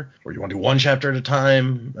chapter, or you want to do one chapter at a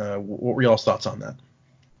time? What were y'all's thoughts on that?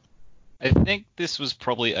 I think this was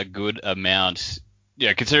probably a good amount,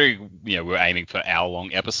 considering, we're aiming for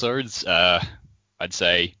hour-long episodes. I'd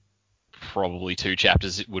say probably 2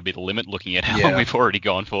 chapters would be the limit, looking at how long we've already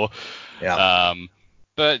gone for. Yeah.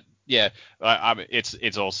 But yeah,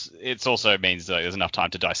 it's also means that there's enough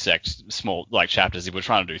time to dissect small chapters. If we're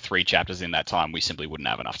trying to do 3 chapters in that time, we simply wouldn't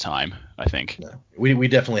have enough time, I think. No. We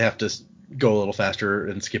definitely have to go a little faster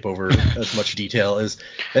and skip over as much detail as,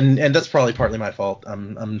 and that's partly my fault.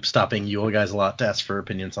 I'm stopping you guys a lot to ask for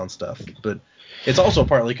opinions on stuff, but it's also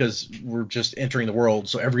partly because we're just entering the world,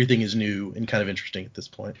 so everything is new and kind of interesting at this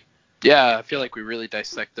point. Yeah, I feel like we really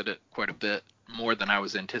dissected it quite a bit more than I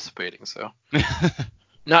was anticipating. So.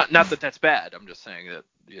 Not that that's bad. I'm just saying that,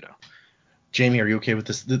 Jaymee, are you okay with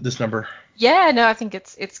this number? Yeah, no, I think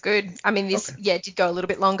it's good. I mean, this it did go a little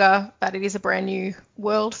bit longer, but it is a brand new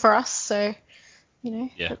world for us, so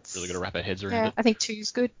really got to wrap our heads around it. I think 2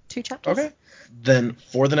 is good. 2 chapters. Okay. Then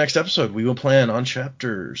for the next episode, we will plan on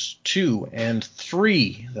chapters 2 and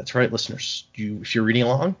 3. That's right, listeners. If you're reading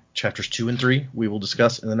along, chapters 2 and 3 we will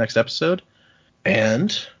discuss in the next episode.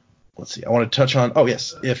 And let's see, I want to touch on. Oh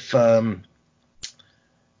yes, if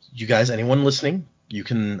you guys, anyone listening, you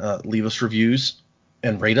can leave us reviews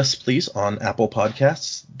and rate us, please, on Apple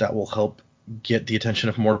Podcasts. That will help get the attention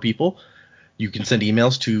of more people. You can send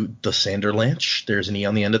emails to thesanderlanche, there's an E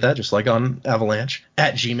on the end of that, just like on Avalanche,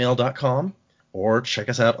 @gmail.com, or check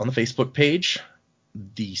us out on the Facebook page,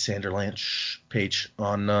 the Sanderlanche page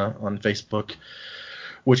on Facebook,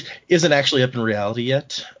 which isn't actually up in reality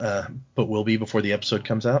yet, but will be before the episode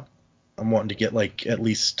comes out. I'm wanting to get like at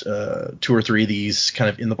least 2 or 3 of these kind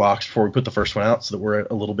of in the box before we put the first one out, so that we're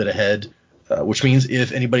a little bit ahead. Which means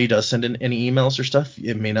if anybody does send in any emails or stuff,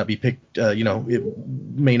 it may not be picked. It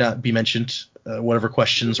may not be mentioned. Whatever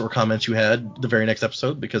questions or comments you had the very next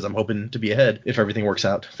episode, because I'm hoping to be ahead if everything works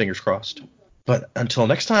out. Fingers crossed. But until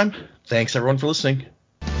next time, thanks everyone for listening.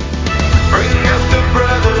 Bring us the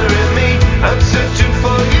brother.